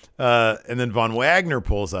 And then Von Wagner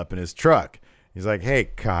pulls up in his truck. He's like, "Hey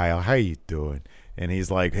Kyle, how you doing?" And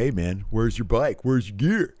he's like, "Hey man, where's your bike? Where's your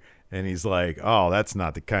gear?" And he's like, "Oh, that's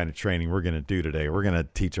not the kind of training we're going to do today. We're going to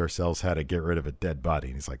teach ourselves how to get rid of a dead body."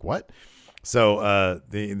 And he's like, "What?" So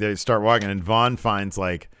they start walking, and Vaughn finds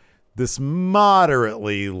like this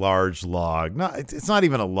moderately large log. It's not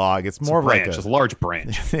even a log. It's more like a large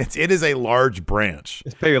branch. It is a large branch.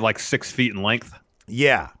 It's maybe like 6 feet in length.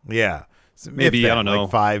 Yeah. So maybe I don't know,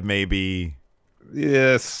 like 5, maybe.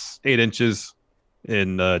 Yes, 8 inches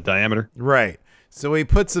in diameter. Right. So he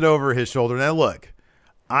puts it over his shoulder. Now look,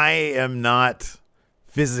 I am not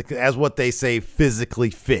physically, as what they say, physically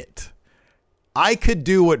fit. I could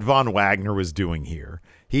do what Von Wagner was doing here.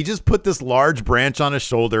 He just put this large branch on his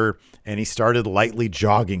shoulder and he started lightly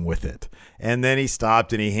jogging with it. And then he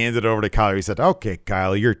stopped and he handed it over to Kyle. He said, "Okay,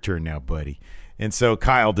 Kyle, your turn now, buddy." And so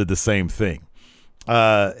Kyle did the same thing.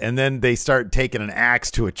 And then they start taking an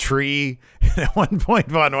axe to a tree. And at one point,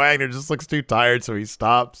 Von Wagner just looks too tired, so he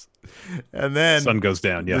stops. And then the sun goes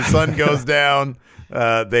down. Yeah, the sun goes down.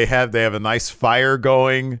 They have a nice fire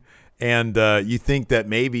going, and you think that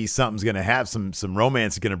maybe something's gonna have some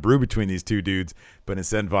romance is gonna brew between these two dudes. But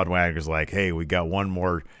instead, Von Wagner's like, "Hey, we got one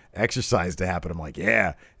more exercise to happen." I'm like,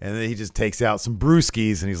 "Yeah," and then he just takes out some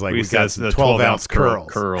brewskis and he's like, "We got some 12-ounce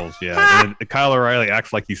curls." Yeah, and Kyle O'Reilly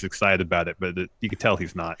acts like he's excited about it, but you can tell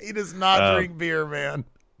he's not. He does not drink beer, man.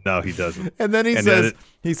 No, he doesn't. And then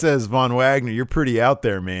he says, "Von Wagner, you're pretty out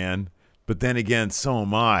there, man. But then again, so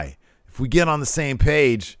am I. If we get on the same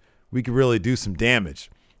page, we could really do some damage."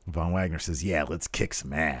 Von Wagner says, "Yeah, let's kick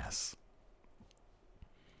some ass."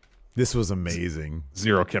 This was amazing.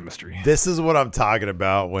 Zero chemistry. This is what I'm talking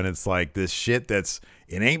about when it's like this shit it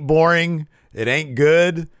ain't boring, it ain't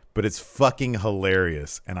good, but it's fucking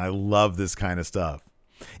hilarious, and I love this kind of stuff.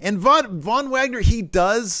 And Von Wagner, he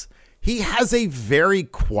has a very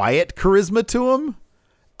quiet charisma to him.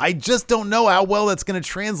 I just don't know how well that's going to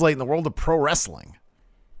translate in the world of pro wrestling.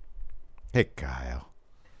 Hey, Kyle.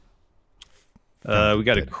 We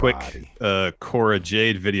got a quick Cora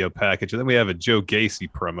Jade video package, and then we have a Joe Gacy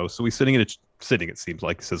promo. So he's sitting, it seems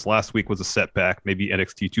like. He says, last week was a setback. Maybe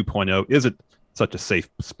NXT 2.0 isn't such a safe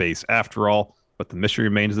space after all, but the mission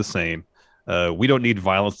remains the same. We don't need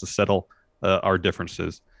violence to settle our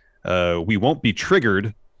differences. We won't be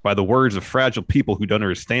triggered by the words of fragile people who don't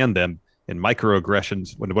understand them and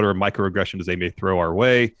microaggressions, whatever microaggressions they may throw our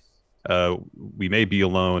way. We may be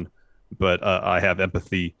alone, but I have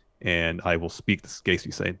empathy, and I will speak, this is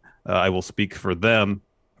Gacy saying, I will speak for them,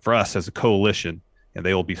 for us as a coalition, and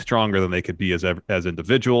they will be stronger than they could be as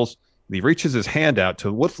individuals. And he reaches his hand out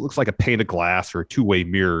to what looks like a pane of glass or a two-way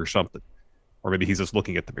mirror or something. Or maybe he's just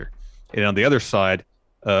looking at the mirror. And on the other side,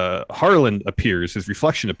 Harlan appears, his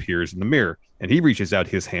reflection appears in the mirror, and he reaches out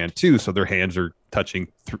his hand too, so their hands are touching,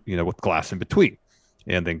 with glass in between.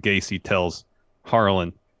 And then Gacy tells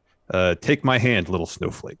Harlan, "Take my hand, little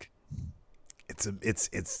snowflake."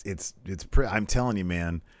 I'm telling you,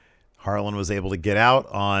 man. Harlan was able to get out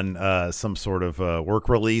on some sort of work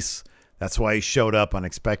release. That's why he showed up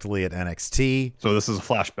unexpectedly at NXT. So this is a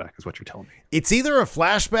flashback, is what you're telling me. It's either a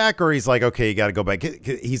flashback or he's like, okay, you got to go back.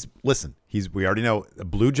 We already know a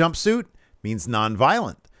blue jumpsuit means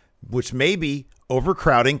nonviolent, which may be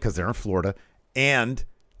overcrowding because they're in Florida, and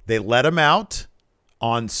they let him out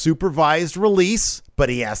on supervised release, but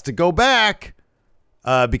he has to go back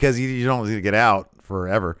because you don't need to get out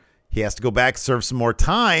forever. He has to go back, serve some more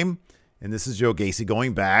time, and this is Joe Gacy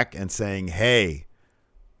going back and saying, hey,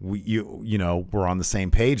 we're on the same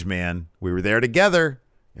page, man. We were there together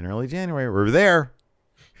in early January. We were there.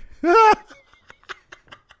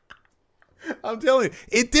 I'm telling you,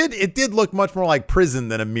 it did look much more like prison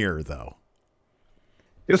than a mirror, though.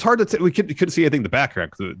 It was hard to we couldn't see anything in the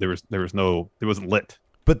background because it wasn't lit.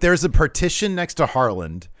 But there's a partition next to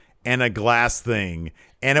Harland and a glass thing,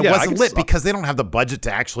 and it wasn't lit because they don't have the budget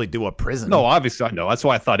to actually do a prison. No, obviously I know. That's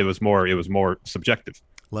why I thought it was more subjective.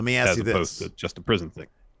 Let me ask you this: as opposed to just a prison thing.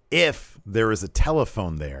 If there is a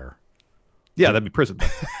telephone there, that'd be prison,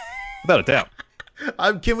 without a doubt.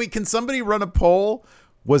 Can somebody run a poll?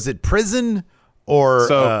 Was it prison or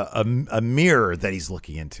a mirror that he's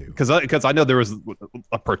looking into? Because I know there was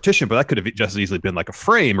a partition, but that could have just easily been like a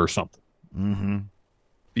frame or something. Mm-hmm.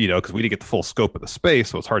 Because we didn't get the full scope of the space,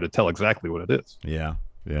 so it's hard to tell exactly what it is. Yeah.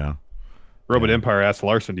 Roman Empire asked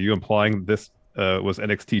Larson, "Are you implying this was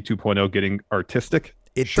NXT 2.0 getting artistic?"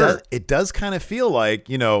 It does kind of feel like,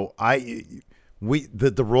 the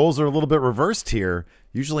roles are a little bit reversed here.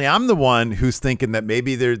 Usually I'm the one who's thinking that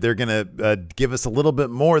maybe they're going to give us a little bit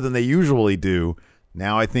more than they usually do.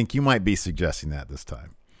 Now I think you might be suggesting that this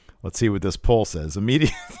time. Let's see what this poll says.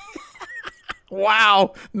 Immediately.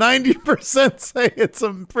 Wow. 90% say it's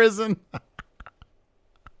a prison.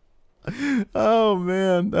 Oh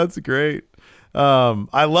man, that's great.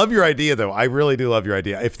 I love your idea, though. I really do love your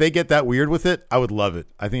idea. If they get that weird with it, I would love it.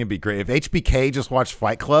 I think it'd be great. If HBK just watched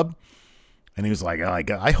Fight Club and he was like, oh,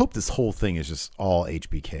 I hope this whole thing is just all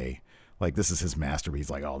HBK. Like, this is his masterpiece. He's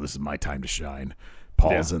like, oh, this is my time to shine.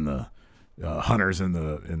 Paul's in the Hunter's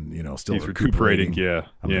still He's recuperating. Yeah.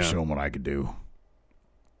 I'm going to show him what I could do.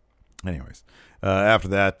 Anyways, after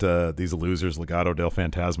that, these losers, Legado del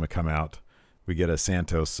Fantasma, come out. We get a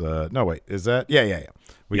Santos. Is that? Yeah.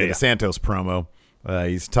 We get a Santos promo.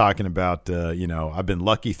 He's talking about, I've been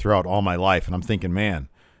lucky throughout all my life. And I'm thinking, man,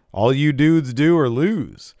 all you dudes do are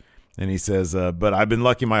lose. And he says, but I've been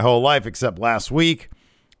lucky my whole life except last week.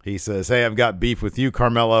 He says, hey, I've got beef with you,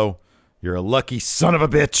 Carmelo. You're a lucky son of a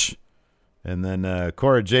bitch. And then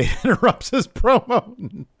Cora Jade interrupts his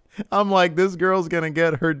promo. I'm like, this girl's going to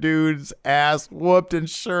get her dude's ass whooped. And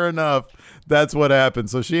sure enough, that's what happened.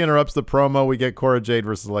 So she interrupts the promo. We get Cora Jade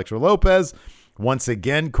versus Elektra Lopez. Once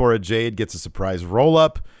again, Cora Jade gets a surprise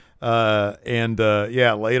roll-up.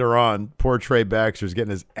 Later on, poor Trey Baxter's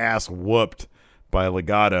getting his ass whooped by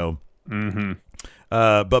Legado. Mm-hmm.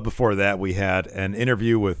 But before that, we had an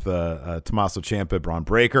interview with Tommaso Ciampa, Braun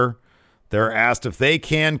Breaker. They're asked if they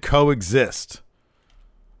can coexist.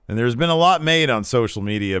 And there's been a lot made on social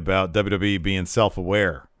media about WWE being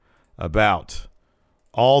self-aware about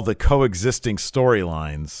all the coexisting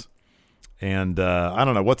storylines. And I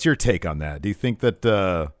don't know. What's your take on that? Do you think that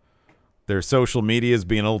their social media is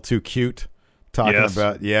being a little too cute talking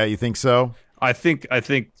about? Yeah, you think so? I think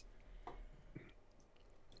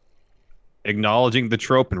acknowledging the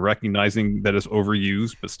trope and recognizing that it's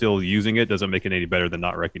overused, but still using it doesn't make it any better than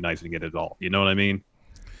not recognizing it at all. You know what I mean?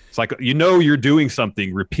 It's like, you're doing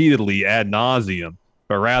something repeatedly ad nauseum,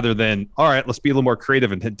 but rather than, all right, let's be a little more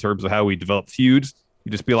creative in terms of how we develop feuds,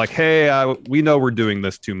 you just be like, hey, we know we're doing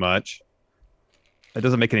this too much. That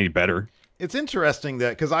doesn't make it any better. It's interesting that,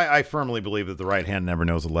 because I firmly believe that the right hand never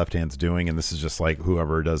knows what the left hand's doing, and this is just like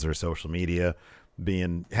whoever does their social media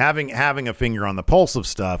having a finger on the pulse of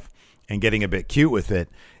stuff and getting a bit cute with it.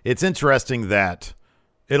 It's interesting that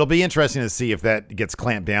it'll be interesting to see if that gets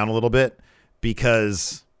clamped down a little bit,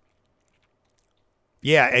 because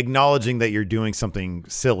acknowledging that you're doing something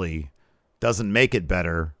silly doesn't make it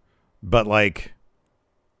better, but like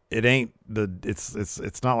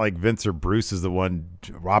it's not like Vince or Bruce is the one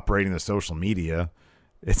operating the social media.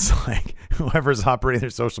 It's like whoever's operating their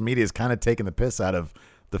social media is kind of taking the piss out of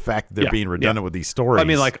the fact that they're being redundant with these stories. I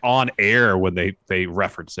mean, like on air when they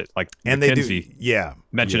reference it, like and McKenzie they do,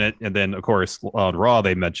 mention it, and then of course on Raw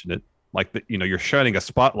they mention it. Like you're shining a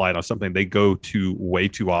spotlight on something they go to way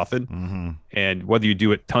too often, and whether you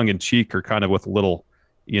do it tongue in cheek or kind of with a little,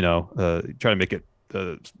 try to make it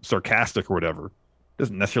sarcastic or whatever,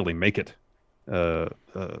 doesn't necessarily make it,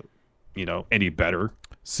 any better.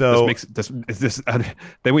 So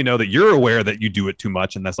then we know that you're aware that you do it too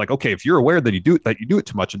much, and that's like, okay, if you're aware that you do it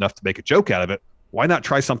too much enough to make a joke out of it, why not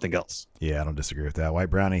try something else? Yeah, I don't disagree with that. White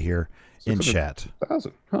Brownie here in chat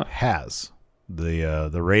has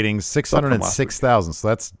the ratings 606,000. So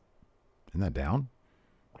isn't that down?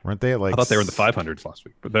 Weren't they at like? I thought they were in the 500s last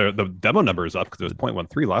week, but the demo number is up because it was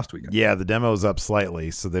 0.13 last week. Yeah, the demo is up slightly,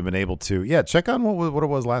 so they've been able to. Yeah, check on what it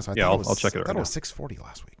was last. I'll check it. I thought it was 640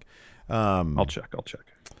 last week. I'll check.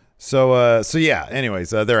 So yeah.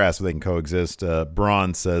 Anyways, they're asked if they can coexist.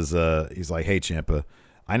 Braun says he's like, "Hey, Ciampa,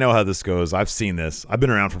 I know how this goes. I've seen this. I've been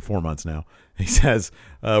around for 4 months now." He says,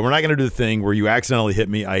 "We're not going to do the thing where you accidentally hit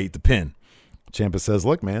me. I eat the pin." Ciampa says,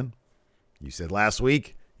 "Look, man, you said last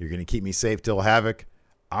week you're going to keep me safe till Havoc.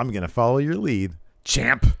 I'm going to follow your lead,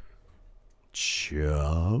 champ."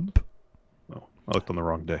 Oh, I looked on the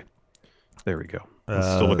wrong day. There we go. I'm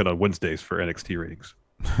still looking on Wednesdays for NXT ratings.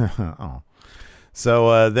 Oh.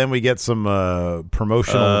 So then we get some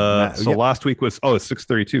promotional. Last week was it's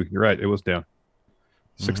 632. You're right. It was down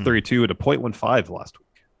 632 at a 0.15 last week.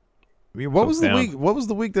 I mean, what was the week? What was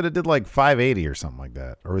the week that it did like 580 or something like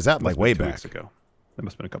that? Or was that like way back? Weeks ago. That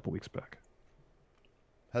must have been a couple weeks back.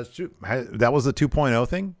 That was the 2.0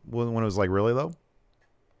 thing when it was like really low?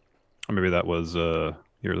 Or maybe that was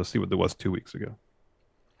here. Let's see what there was 2 weeks ago.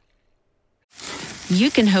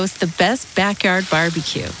 You can host the best backyard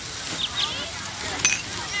barbecue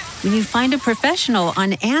when you find a professional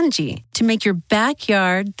on Angie to make your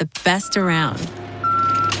backyard the best around.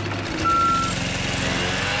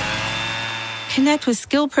 Connect with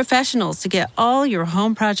skilled professionals to get all your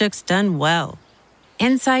home projects done well.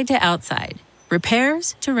 Inside to outside,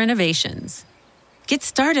 repairs to renovations. Get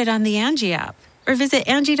started on the Angie app or visit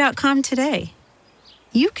Angie.com today.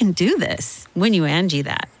 You can do this when you Angie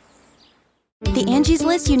that. The Angie's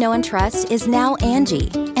List you know and trust is now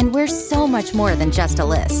Angie, and we're so much more than just a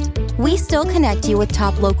list. We still connect you with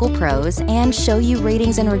top local pros and show you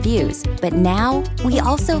ratings and reviews, but now we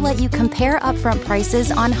also let you compare upfront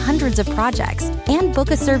prices on hundreds of projects and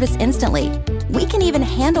book a service instantly. We can even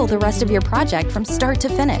handle the rest of your project from start to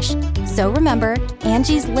finish. So remember,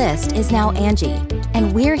 Angie's List is now Angie,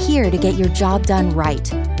 and we're here to get your job done right.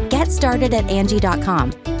 Get started at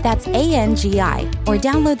Angie.com. That's ANGI, or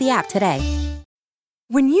download the app today.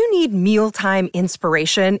 When you need mealtime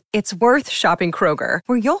inspiration, it's worth shopping Kroger,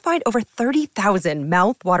 where you'll find over 30,000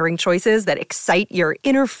 mouth-watering choices that excite your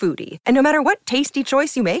inner foodie. And no matter what tasty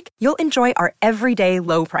choice you make, you'll enjoy our everyday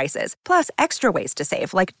low prices, plus extra ways to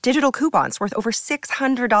save, like digital coupons worth over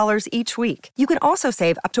 $600 each week. You can also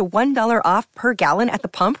save up to $1 off per gallon at the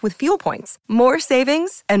pump with fuel points. More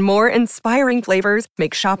savings and more inspiring flavors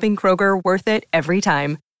make shopping Kroger worth it every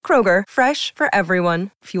time. Kroger, fresh for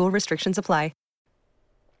everyone. Fuel restrictions apply.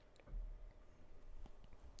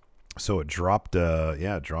 So it dropped,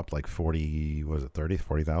 it dropped like 40, was it 30,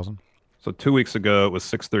 40,000? So 2 weeks ago, it was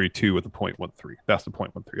 632 with a 0.13. That's the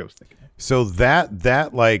 0.13 I was thinking. So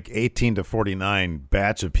that like 18 to 49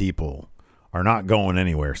 batch of people are not going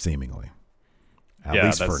anywhere, seemingly. At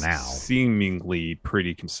least for now. Seemingly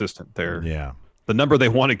pretty consistent there. Yeah. The number they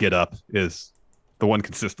want to get up is the one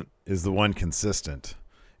consistent.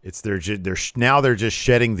 It's they're just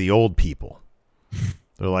shedding the old people.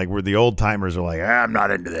 They're like, where the old timers are like, I'm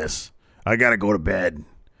not into this. I got to go to bed.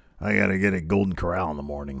 I got to get a Golden Corral in the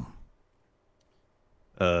morning.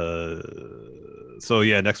 So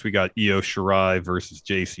yeah, next we got Io Shirai versus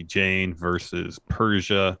JC Jane versus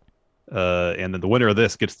Persia. And then the winner of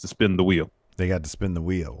this gets to spin the wheel. They got to spin the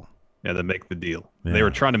wheel. and then make the deal. Yeah. They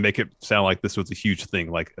were trying to make it sound like this was a huge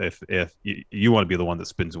thing. Like if you want to be the one that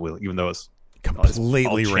spins the wheel, even though it's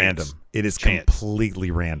completely all random. chance. It is Chance.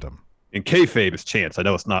 completely random. In kayfabe, it's chance. I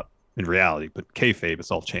know it's not in reality, but kayfabe,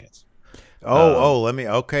 it's all chance.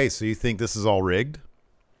 Okay. So you think this is all rigged?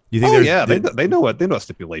 You think they know what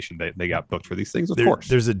stipulation they got booked for these things. Of course,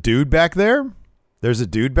 there's a dude back there.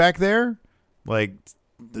 Like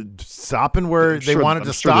stopping where they wanted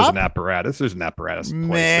to stop. There's an apparatus. There's an apparatus. in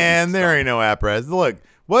place Man, that there ain't no apparatus. Look,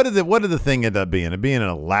 what did the thing end up being? It being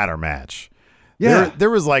a ladder match. Yeah. There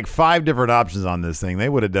was like 5 different options on this thing. They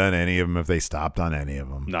would have done any of them if they stopped on any of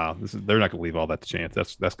them. No, they're not going to leave all that to chance.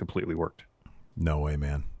 That's completely worked. No way,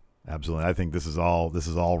 man. Absolutely. I think this is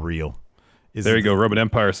all real. There you go. Roman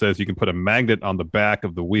Empire says you can put a magnet on the back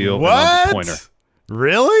of the wheel What? and on the pointer.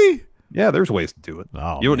 Really? Yeah, there's ways to do it.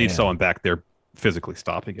 Oh, you don't need man. someone back there physically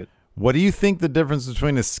stopping it. What do you think the difference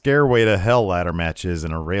between a Stairway to Hell ladder match is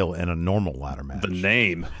and a normal ladder match? The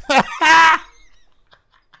name.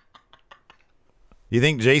 You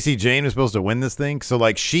think JC Jane was supposed to win this thing? So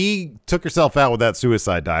like she took herself out with that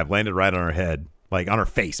suicide dive, landed right on her head, like on her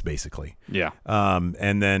face, basically. Yeah.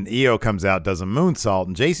 And then Io comes out, does a moonsault,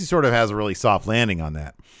 and JC sort of has a really soft landing on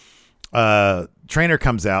that. Trainer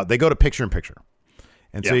comes out, they go to picture in picture.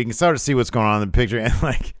 And so you can start to see what's going on in the picture. And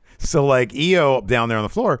like Io down there on the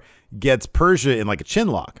floor gets Persia in like a chin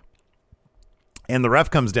lock. And the ref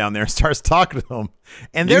comes down there and starts talking to him.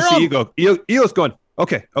 And you they're see Io's going,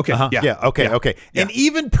 okay, okay. And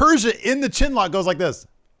even Persia in the chin lock goes like this.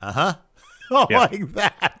 Like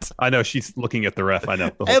that. I know, she's looking at the ref. I know.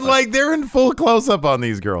 The whole And time. like they're in full close up on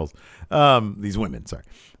these girls, these women. Sorry.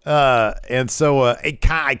 And so I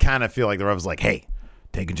kind of feel like the ref was like, "Hey,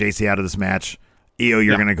 taking JC out of this match, Io,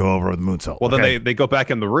 you're gonna go over with moonsault." Well, then they go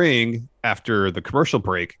back in the ring after the commercial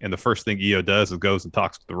break, and the first thing Io does is goes and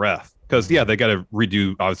talks to the ref because they got to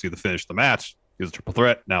redo obviously the finish of the match. It was a triple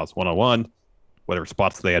threat. Now it's 1-on-1. Whatever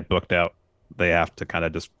spots they had booked out, they have to kind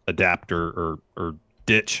of just adapt or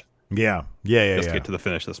ditch. Yeah. Just to get to the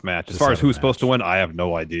finish of this match. As far as who's supposed to win, I have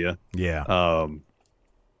no idea. Yeah.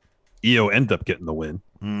 Io ended up getting the win,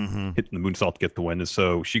 Mm-hmm. hitting the moonsault to get the win. And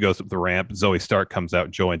so she goes up the ramp. Zoe Stark comes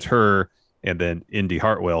out, joins her, and then Indy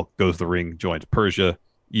Hartwell goes to the ring, joins Persia.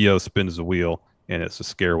 Io spins the wheel, and it's a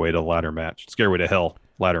Stairway to Hell ladder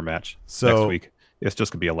match next week. It's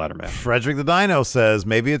just going to be a ladder match. Frederick the Dino says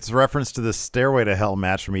maybe it's a reference to the Stairway to Hell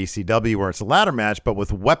match from ECW where it's a ladder match, but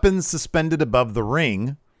with weapons suspended above the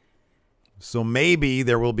ring. So maybe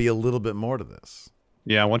there will be a little bit more to this.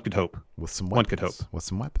 Yeah, one could hope. With some weapons. One could hope. With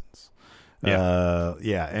some weapons.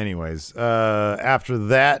 Yeah. Anyways, after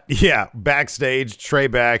that, backstage, Trey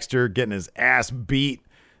Baxter getting his ass beat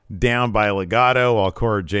down by Legato while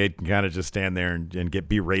Cora Jade can kind of just stand there and get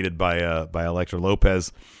berated by Elektra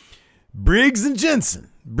Lopez. Briggs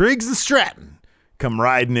and Stratton come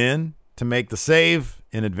riding in to make the save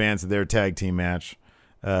in advance of their tag team match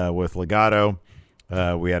with Legato.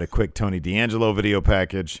 We had a quick Tony D'Angelo video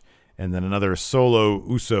package and then another solo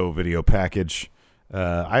Uso video package.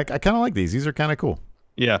 I kind of like these. These are kind of cool.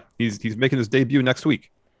 Yeah, he's making his debut next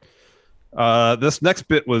week. This next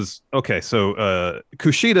bit was okay. So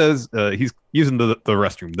Kushida's he's using the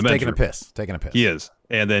restroom. The Taking a piss. He is,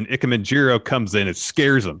 and then Ikemen Jiro comes in and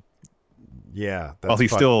scares him. Yeah, while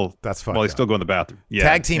he's still still going to the bathroom. Yeah,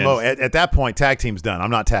 tag team. At that point, tag team's done.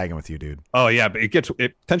 I'm not tagging with you, dude. Oh yeah, but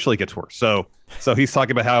it potentially gets worse. So he's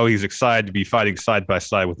talking about how he's excited to be fighting side by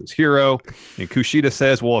side with his hero, and Kushida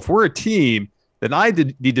says, "Well, if we're a team, then I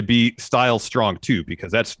need to be style strong too,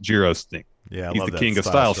 because that's Jiro's thing. Yeah, he's the king of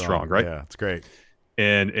style strong, right? Yeah, it's great."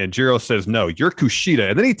 And Jiro says, "No, you're Kushida,"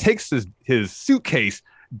 and then he takes his suitcase,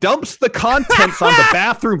 dumps the contents on the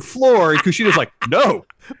bathroom floor, and Kushida's like, "No,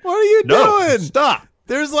 what are you doing? Stop!"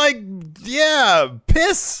 There's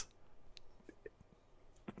piss.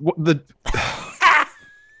 One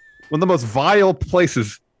of the most vile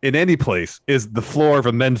places in any place is the floor of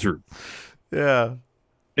a men's room. Yeah.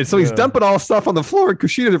 And so he's dumping all stuff on the floor, and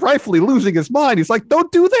Kushida is rightfully losing his mind. He's like, "Don't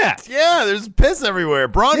do that." Yeah, there's piss everywhere.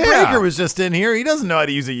 Braun Breaker was just in here. He doesn't know how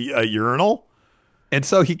to use a urinal. And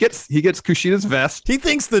so he gets Kushida's vest. He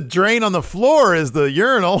thinks the drain on the floor is the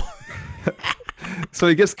urinal. So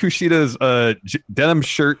he gets Kushida's denim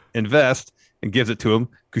shirt and vest and gives it to him.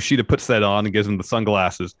 Kushida puts that on and gives him the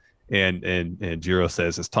sunglasses. And Jiro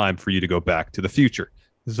says, "It's time for you to go back to the future."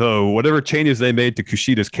 So whatever changes they made to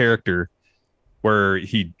Kushida's character, where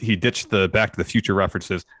he ditched the Back to the Future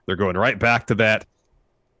references, they're going right back to that.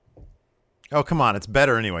 Oh, come on. It's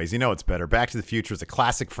better anyways. You know it's better. Back to the Future is a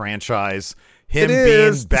classic franchise. Him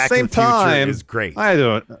being Back to the Future is great.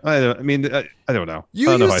 I mean, I don't know.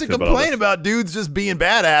 You used to complain about dudes just being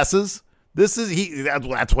badasses.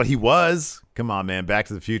 That's what he was. Come on, man. Back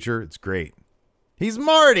to the Future. It's great. He's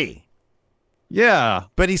Marty. Yeah.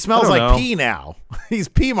 But he smells like pee now. He's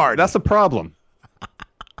Pee Marty. That's a problem.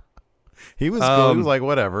 He was cool. He was like,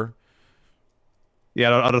 whatever.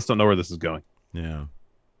 Yeah, I just don't know where this is going. Yeah.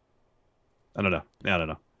 I don't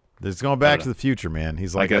know. It's going back to the future, man.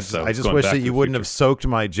 He's like, I just wish back that to you the wouldn't future. have soaked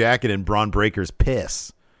my jacket in Braun Breaker's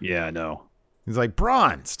piss. Yeah, I know. He's like,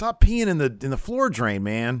 Braun, stop peeing in the floor drain,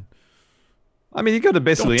 man. I mean, you go to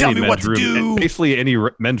basically Don't any tell me what men's to room, do. basically any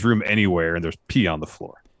men's room anywhere, and there's pee on the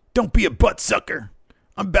floor. Don't be a butt sucker.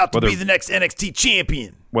 I'm about to Whether- be the next NXT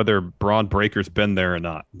champion. Whether Braun Breaker's been there or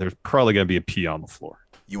not, there's probably going to be a pee on the floor.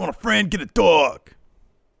 You want a friend? Get a dog.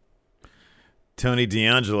 Tony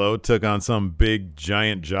D'Angelo took on some big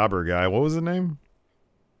giant jobber guy. What was his name?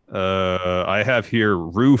 I have here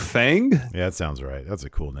Ru Fang. Yeah, that sounds right. That's a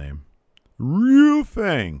cool name. Ru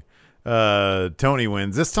Fang. Tony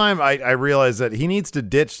wins. This time I realize that he needs to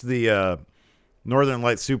ditch the Northern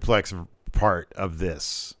Light suplex part of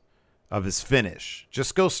his finish.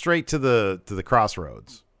 Just go straight to the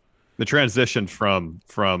crossroads. The transition from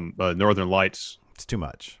Northern Lights. It's too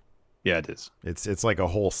much. Yeah, it is. It's like a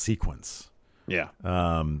whole sequence. Yeah.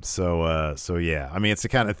 So yeah. I mean, it's the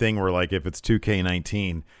kind of thing where, like, if it's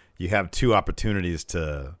 2K19, you have two opportunities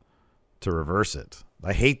to reverse it.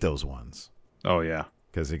 I hate those ones. Oh yeah.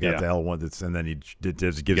 Because you got the L1 that's, and then it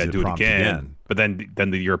just gives you do the it prompt again. But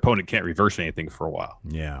then your opponent can't reverse anything for a while.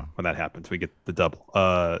 Yeah. When that happens, we get the double.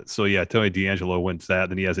 So yeah, Tony D'Angelo wins that.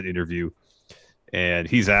 Then he has an interview, and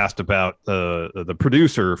he's asked about the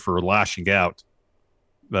producer for lashing out,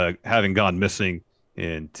 having gone missing.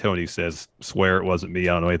 And Tony says, "Swear it wasn't me.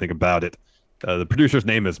 I don't know anything about it." The producer's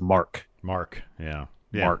name is Mark. Mark. Yeah.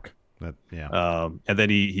 Mark. Yeah. And then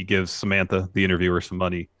he gives Samantha, the interviewer, some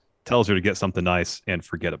money, tells her to get something nice and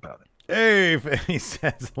forget about it. Hey, he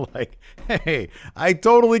says, like, hey, I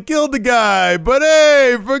totally killed the guy, but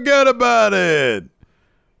hey, forget about it.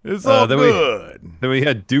 It's all good. Then we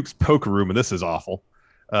had Duke's poker room, and this is awful.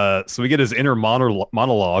 So we get his inner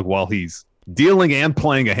monologue while he's dealing and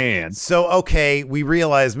playing a hand. So, okay, we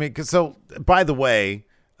realize, so by the way,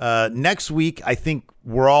 next week, I think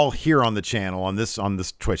we're all here on the channel, on this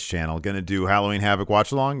Twitch channel, going to do Halloween Havoc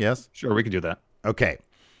watch along. Yes? Sure, we can do that. Okay.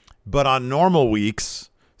 But on normal weeks,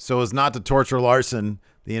 so as not to torture Larson,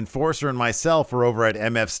 the Enforcer and myself are over at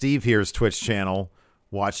MF Steve here's Twitch channel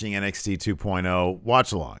watching NXT 2.0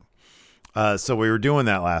 watch along. So we were doing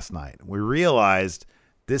that last night. We realized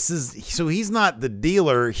he's not the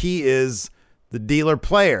dealer, he is the dealer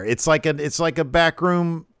player. It's like a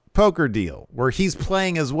backroom poker deal where he's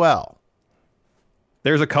playing as well.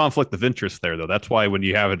 There's a conflict of interest there, though. That's why when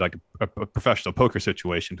you have like a professional poker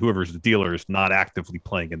situation, whoever's the dealer is not actively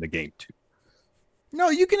playing in the game too. No,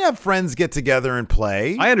 you can have friends get together and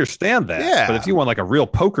play. I understand that. Yeah. But if you want like a real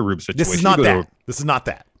poker room situation, this is not that. This is not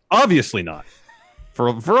that. Obviously not. For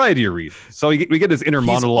a variety of reasons. So we get his inner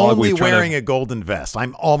monologue. He's only wearing a golden vest.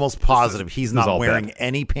 I'm almost positive he's not wearing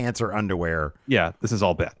any pants or underwear. Yeah, this is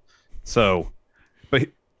all bad.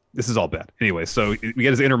 This is all bad. Anyway, so we get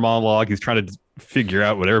his inner monologue. He's trying to figure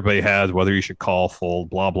out what everybody has, whether he should call full,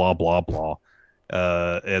 blah, blah, blah, blah.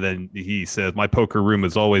 And then he says, my poker room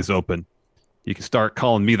is always open. You can start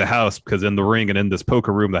calling me the house because in the ring and in this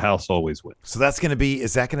poker room, the house always wins. So is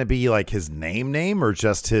that going to be like his name or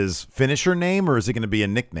just his finisher name, or is it going to be a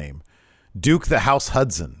nickname? Duke the House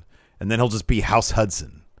Hudson. And then he'll just be House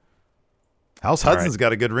Hudson. House Hudson's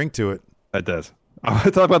got a good ring to it. That does. I want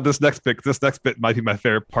to talk about this next bit. This next bit might be my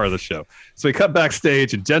favorite part of the show. So we cut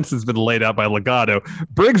backstage, and Jensen's been laid out by Legado.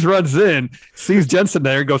 Briggs runs in, sees Jensen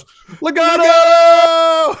there, and goes,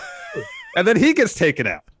 Legado! And then he gets taken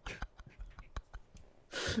out.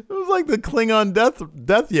 It was like the Klingon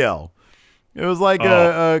death yell. It was like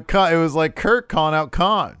it was like Kurt calling out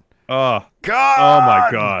Khan. Oh, God! Oh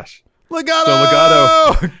my gosh!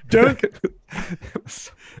 Legado! So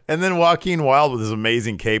Legado. And then Joaquin Wilde with his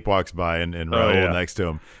amazing cape walks by and Raul next to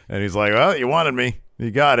him. And he's like, well, you wanted me.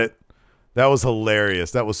 You got it. That was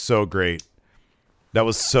hilarious. That was so great.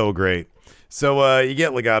 So you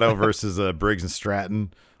get Legado versus Briggs and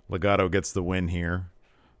Stratton. Legado gets the win here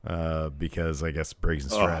because I guess Briggs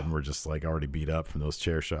and Stratton were just like already beat up from those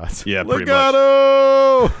chair shots. Yeah, pretty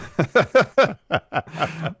Legado!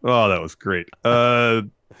 Oh, that was great.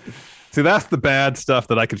 See, that's the bad stuff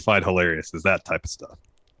that I can find hilarious, is that type of stuff.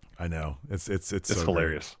 I know. It's so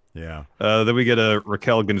hilarious. Great. Yeah. Then we get a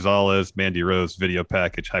Raquel Gonzalez, Mandy Rose video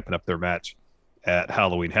package hyping up their match at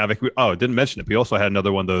Halloween Havoc. Didn't mention it. We also had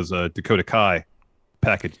another one of those Dakota Kai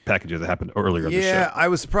packages that happened earlier in the show. Yeah, I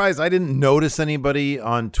was surprised. I didn't notice anybody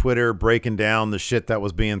on Twitter breaking down the shit that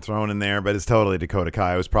was being thrown in there, but it's totally Dakota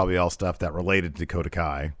Kai. It was probably all stuff that related to Dakota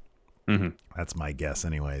Kai. Mm-hmm. That's my guess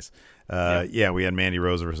anyways. Yeah, we had Mandy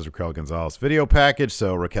Rose versus Raquel Gonzalez video package,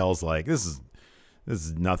 so Raquel's like, this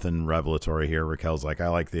is nothing revelatory here. Raquel's like, I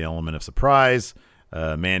like the element of surprise.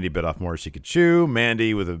 Mandy bit off more she could chew.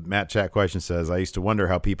 Mandy, with a Matt Chat question, says, I used to wonder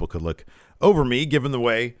how people could look over me given the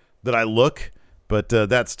way that I look, but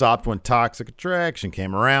that stopped when Toxic Attraction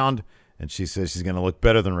came around, and she says she's going to look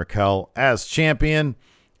better than Raquel as champion.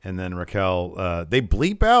 And then Raquel, they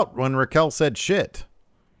bleep out when Raquel said shit,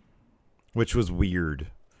 which was weird.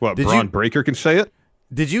 What, Braun Breaker can say it?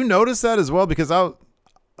 Did you notice that as well? Because I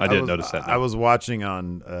didn't notice that. No. I was watching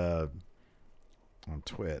on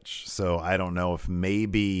Twitch, so I don't know if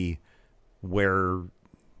maybe where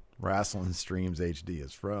Wrestling Streams HD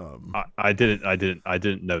is from. I didn't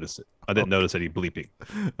notice it. I didn't notice any bleeping.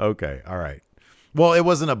 Okay, all right. Well, it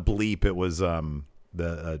wasn't a bleep. It was the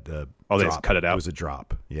they just cut it out. It was a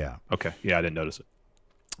drop. Yeah. Okay. Yeah, I didn't notice it.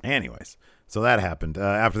 Anyways, so that happened.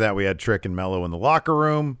 After that, we had Trick and Mello in the locker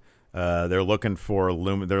room. They're looking for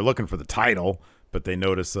They're looking for the title, but they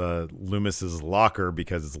notice Loomis's locker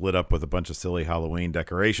because it's lit up with a bunch of silly Halloween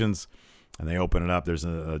decorations. And they open it up. There's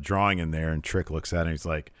a drawing in there, and Trick looks at it.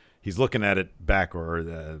 And he's looking at it back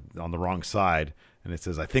or on the wrong side, and it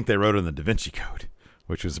says, "I think they wrote it in the Da Vinci Code,"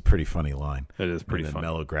 which was a pretty funny line. It is pretty funny.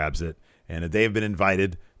 Mello grabs it, and they have been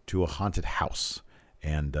invited to a haunted house.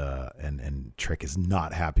 And Trick is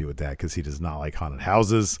not happy with that because he does not like haunted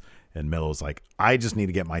houses. And Mello's like, I just need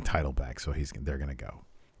to get my title back, so they're going to go.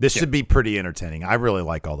 This should be pretty entertaining. I really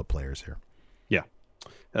like all the players here. Yeah.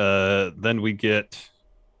 Then we get,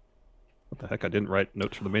 what the heck? I didn't write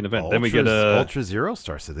notes for the main event. Then we get Ultra Zero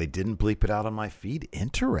Star said they didn't bleep it out on my feed.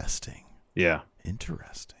 Interesting. Yeah.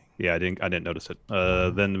 Interesting. Yeah, I didn't notice it.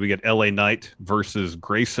 Then we get LA Knight versus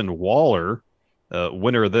Grayson Waller.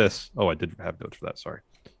 Winner of this. Oh, I did have notes for that. Sorry.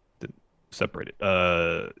 Didn't separate it.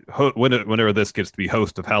 Winner of this gets to be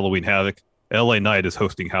host of Halloween Havoc. LA Knight is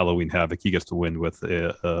hosting Halloween Havoc. He gets to win with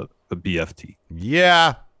a BFT.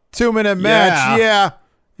 Yeah. 2-minute match. Yeah.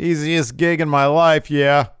 Easiest gig in my life.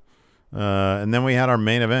 Yeah. And then we had our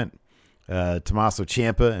main event. Tommaso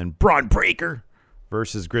Ciampa and Braun Breaker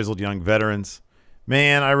versus Grizzled Young Veterans.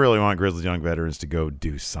 Man, I really want Grizzled Young Veterans to go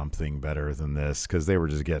do something better than this because they were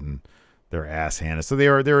just getting their ass handed. So they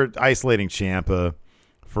were isolating Ciampa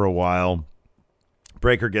for a while.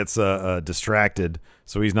 Breaker gets distracted,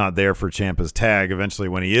 so he's not there for Ciampa's tag. Eventually,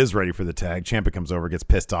 when he is ready for the tag, Ciampa comes over, gets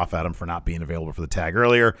pissed off at him for not being available for the tag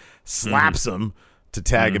earlier, slaps him to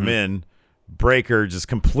tag him in. Breaker just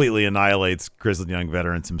completely annihilates Grizzled Young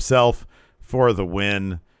Veterans himself for the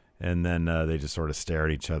win, and then they just sort of stare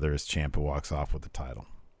at each other as Ciampa walks off with the title.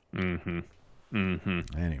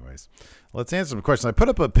 Anyways, let's answer some questions. I put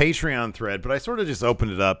up a Patreon thread, but I sort of just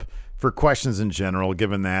opened it up for questions in general,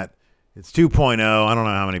 given that it's 2.0. I don't know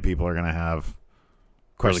how many people are going to have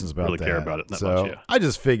questions about that. Care about it that so much, yeah. I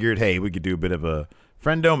just figured, hey, we could do a bit of a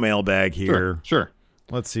friendo mailbag here. Sure.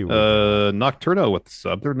 Let's see. Nocturno with the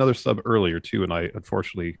sub. There's another sub earlier, too, and I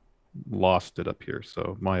unfortunately lost it up here,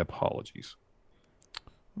 so my apologies.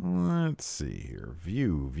 Let's see here.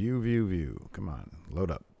 View. Come on.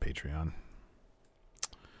 Load up, Patreon.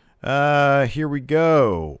 Here we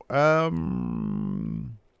go.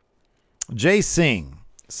 Jay Singh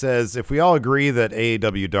says, if we all agree that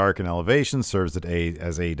AEW Dark and Elevation serves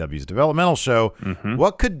as AEW's developmental show,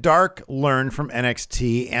 what could Dark learn from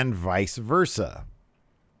NXT and vice versa?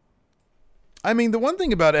 I mean, the one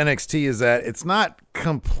thing about NXT is that it's not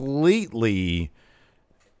completely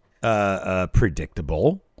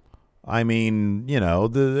predictable. I mean, you know,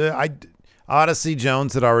 Odyssey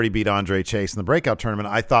Jones had already beat Andre Chase in the breakout tournament.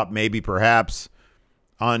 I thought maybe perhaps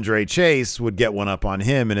Andre Chase would get one up on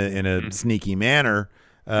him in a sneaky manner.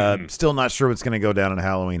 Still not sure what's going to go down in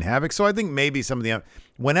Halloween Havoc. So I think maybe some of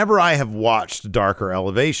whenever I have watched Dark or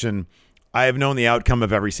Elevation, I have known the outcome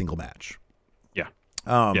of every single match. Yeah.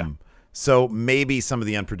 So maybe some of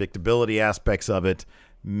the unpredictability aspects of it.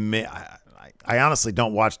 I honestly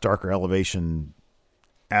don't watch Dark or Elevation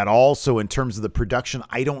at all. So in terms of the production,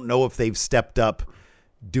 I don't know if they've stepped up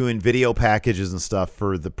doing video packages and stuff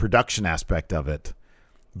for the production aspect of it.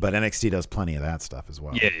 But NXT does plenty of that stuff as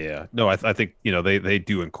well. Yeah. No, I think, you know, they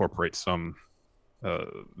do incorporate some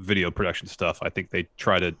video production stuff. I think they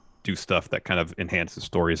try to do stuff that kind of enhances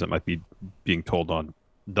stories that might be being told on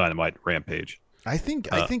Dynamite, Rampage. I think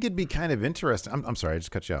it'd be kind of interesting. I'm sorry, I just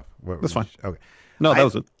cut you off. That's fine. Okay. No, that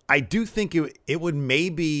was it. I do think it would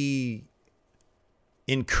maybe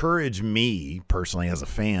encourage me personally as a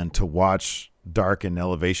fan to watch Dark and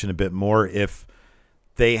Elevation a bit more if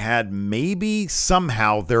they had maybe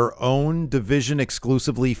somehow their own division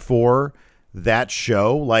exclusively for that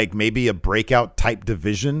show, like maybe a breakout type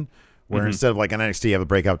division where instead of like an NXT you have a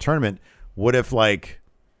breakout tournament. What if like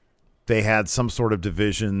they had some sort of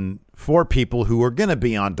division for people who are going to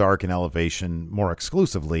be on Dark and Elevation more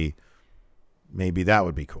exclusively? Maybe that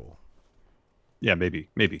would be cool. Yeah, maybe.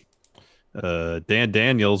 Dan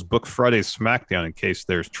Daniels booked Friday's SmackDown in case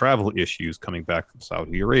there's travel issues coming back from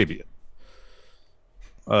Saudi Arabia.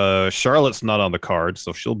 Charlotte's not on the card,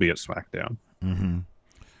 so she'll be at SmackDown. Mm-hmm.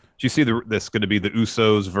 Do you see this going to be the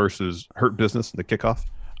Usos versus Hurt Business in the kickoff?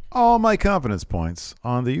 All my confidence points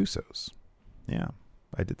on the Usos. Yeah,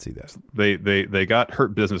 I did see that. They got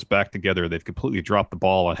Hurt Business back together. They've completely dropped the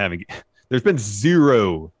ball on having. There's been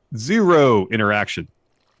zero interaction,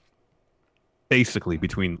 basically,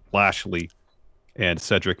 between Lashley and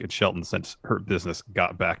Cedric and Shelton since Hurt Business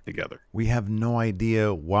got back together. We have no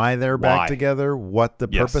idea why they're back together. What the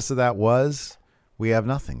purpose of that was. We have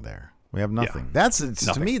nothing there. We have nothing. Yeah.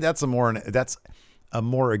 To me, that's a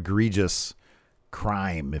more egregious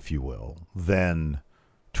crime, if you will, than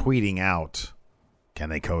tweeting out, can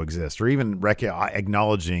they coexist? Or even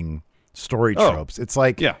acknowledging story tropes. It's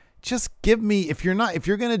like, just give me, if you're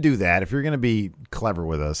going to do that, if you're going to be clever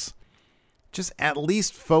with us, just at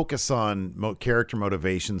least focus on character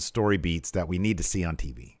motivation, story beats that we need to see on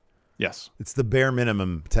TV. Yes. It's the bare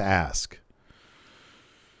minimum to ask.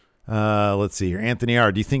 Let's see here. Anthony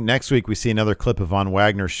R., do you think next week we see another clip of Von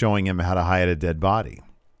Wagner showing him how to hide a dead body?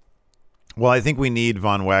 Well, I think we need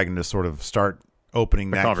Von Wagner to sort of start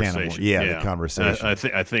opening that can of the conversation.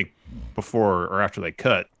 I think before or after they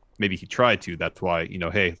cut, maybe he tried to. That's why,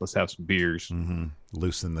 hey, let's have some beers. Mm-hmm.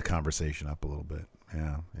 Loosen the conversation up a little bit.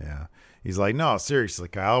 Yeah. He's like, no, seriously,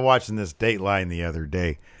 Kyle, I was watching this Dateline the other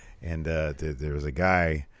day, and there was a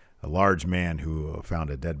guy, a large man, who found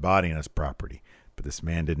a dead body on his property. But this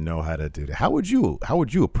man didn't know how to do that. How would you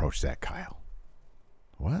approach that, Kyle?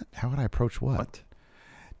 What? How would I approach what?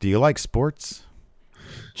 Do you like sports?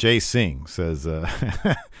 Jay Singh says, no,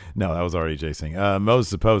 that was already Jay Singh. Moses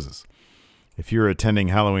supposes, if you were attending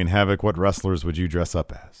Halloween Havoc, what wrestlers would you dress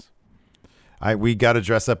up as? We got to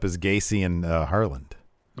dress up as Gacy and Harland.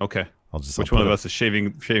 Okay. Which one of us is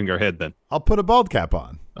shaving our head then? I'll put a bald cap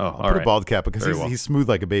on. I'll put a bald cap because he's smooth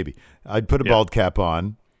like a baby. I'd put a bald cap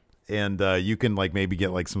on. And you can like maybe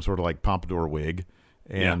get like some sort of like pompadour wig,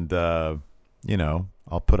 and I'll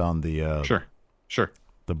put on the sure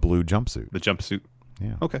the blue jumpsuit. The jumpsuit.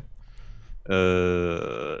 Yeah. Okay.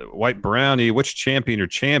 White Brownie, which champion or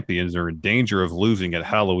champions are in danger of losing at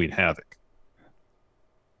Halloween Havoc?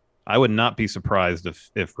 I would not be surprised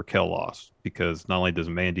if Raquel lost, because not only does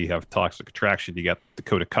Mandy have Toxic Attraction, you got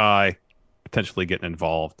Dakota Kai potentially getting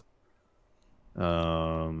involved.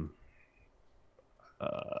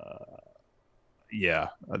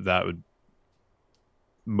 That would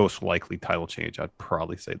most likely title change. I'd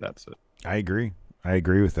probably say that's it. I agree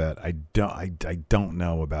with that. I don't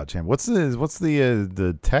know about champ. What's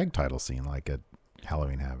the tag title scene like at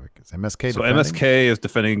Halloween Havoc? Is MSK defending? MSK is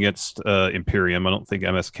defending against Imperium. I don't think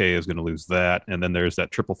MSK is going to lose that. And then there's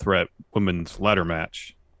that triple threat women's ladder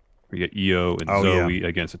match. We get Io and Zoe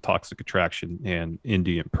against a Toxic Attraction and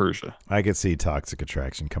Indy and Persia. I could see Toxic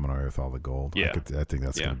Attraction coming away with all the gold. Yeah. I think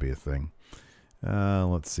that's going to be a thing.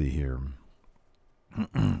 Let's see here.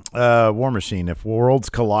 War Machine, if Worlds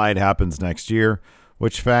Collide happens next year,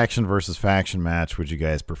 which faction versus faction match would you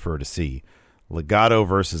guys prefer to see? Legado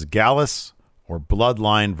versus Gallus or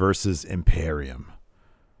Bloodline versus Imperium?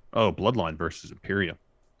 Oh, Bloodline versus Imperium.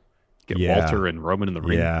 Get Walter and Roman in the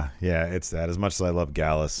ring. Yeah, it's that. As much as I love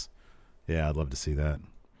Gallus, I'd love to see that.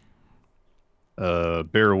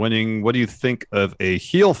 Bear Winning, what do you think of a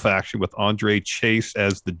heel faction with Andre Chase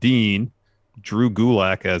as the dean, Drew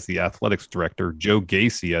Gulak as the athletics director, Joe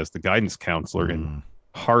Gacy as the guidance counselor, and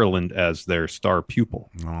Harland as their star pupil?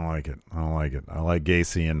 I don't like it. I like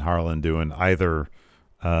Gacy and Harland doing either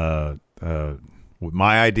my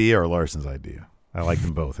idea or Larson's idea. I like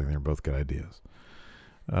them both. I think they're both good ideas.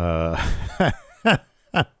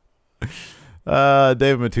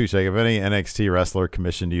 David Matushek, if any NXT wrestler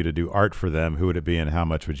commissioned you to do art for them, who would it be and how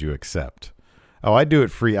much would you accept? Oh, I'd do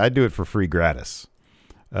it free. I'd do it for free gratis.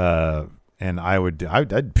 And I'd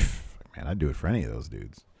do it for any of those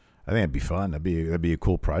dudes. I think it'd be fun. That'd be a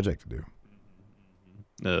cool project to do.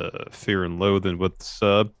 Fear and Loathing with the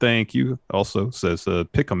sub. Thank you. Also says,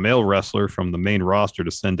 pick a male wrestler from the main roster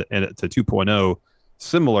to send to 2.0,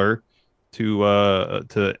 similar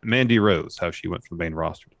to Mandy Rose, how she went from the main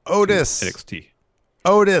roster to Otis NXT.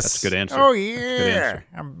 Otis. That's a good answer. Oh yeah,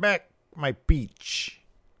 I'm back, my peach.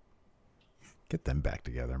 Get them back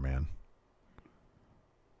together, man.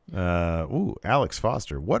 Alex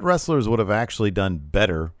Foster. What wrestlers would have actually done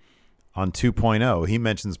better on 2.0? He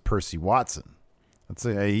mentions Percy Watson.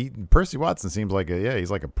 Percy Watson seems like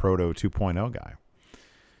he's like a proto 2.0 guy.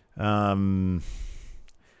 Who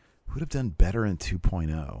would have done better in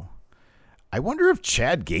 2.0? I wonder if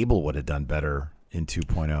Chad Gable would have done better in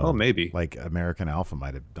 2.0. Oh, maybe. Like American Alpha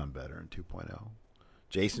might have done better in 2.0.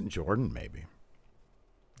 Jason Jordan, maybe.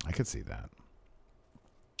 I could see that.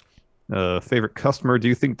 Favorite customer? Do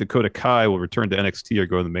you think Dakota Kai will return to NXT or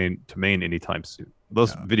go to main anytime soon?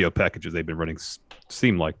 Those video packages they've been running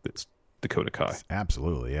seem like it's Dakota Kai.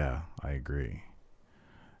 Absolutely, yeah, I agree.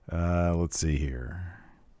 Let's see here.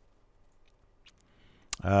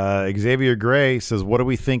 Xavier Gray says, "What do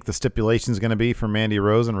we think the stipulation is going to be for Mandy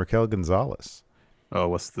Rose and Raquel Gonzalez?" Oh,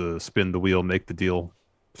 what's the spin the wheel, make the deal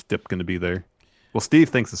stip going to be there? Well, Steve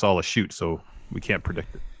thinks it's all a shoot, so we can't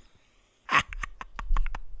predict it.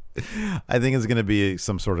 I think it's going to be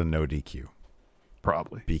some sort of no DQ.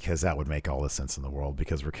 Probably. Because that would make all the sense in the world,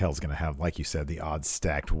 because Raquel's going to have, like you said, the odds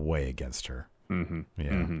stacked way against her. Mm-hmm. Yeah.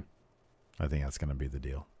 Mm-hmm. I think that's going to be the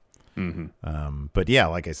deal. Mm-hmm. But yeah,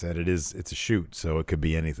 like I said, it's a shoot, so it could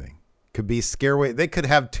be anything. Could be Scareway. They could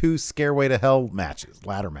have 2 Scareway to Hell matches,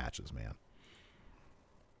 ladder matches, man.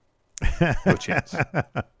 No chance.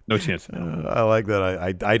 No chance. I like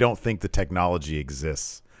that. I don't think the technology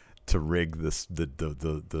exists to rig this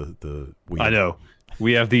the wheel. I know.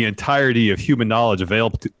 We have the entirety of human knowledge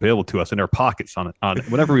available to us in our pockets on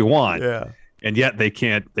whatever we want. Yeah. And yet they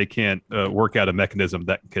can't work out a mechanism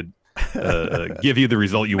that could give you the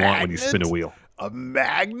result you want when you spin a wheel. A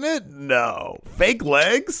magnet? No. Fake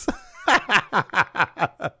legs?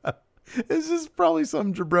 It's just probably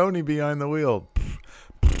some jabroni behind the wheel.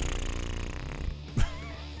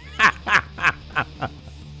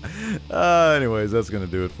 Anyways, that's going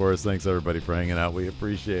to do it for us. Thanks, everybody, for hanging out. We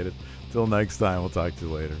appreciate it. Till next time, we'll talk to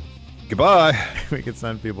you later. Goodbye. We can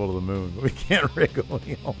send people to the moon, but we can't rig a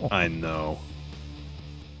wheel. I know.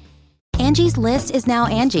 Angie's List is now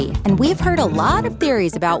Angie, and we've heard a lot of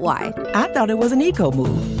theories about why. I thought it was an eco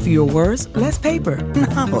move. Fewer words, less paper.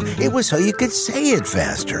 No, it was so you could say it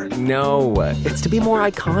faster. No, it's to be more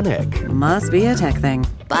iconic. Must be a tech thing.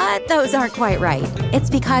 But those aren't quite right. It's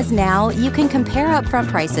because now you can compare upfront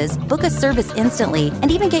prices, book a service instantly,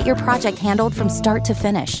 and even get your project handled from start to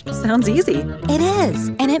finish. Sounds easy. It is,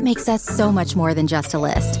 and it makes us so much more than just a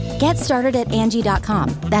list. Get started at Angie.com.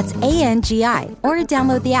 That's ANGI, or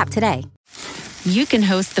download the app today. You can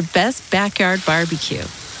host the best backyard barbecue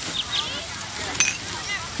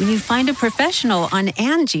when you find a professional on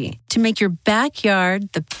Angie to make your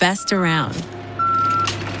backyard the best around.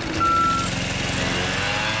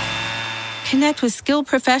 Connect with skilled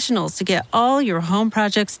professionals to get all your home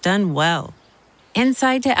projects done well.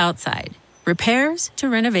 Inside to outside, repairs to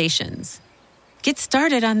renovations. Get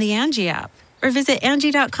started on the Angie app or visit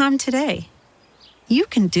Angie.com today. You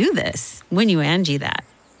can do this when you Angie that.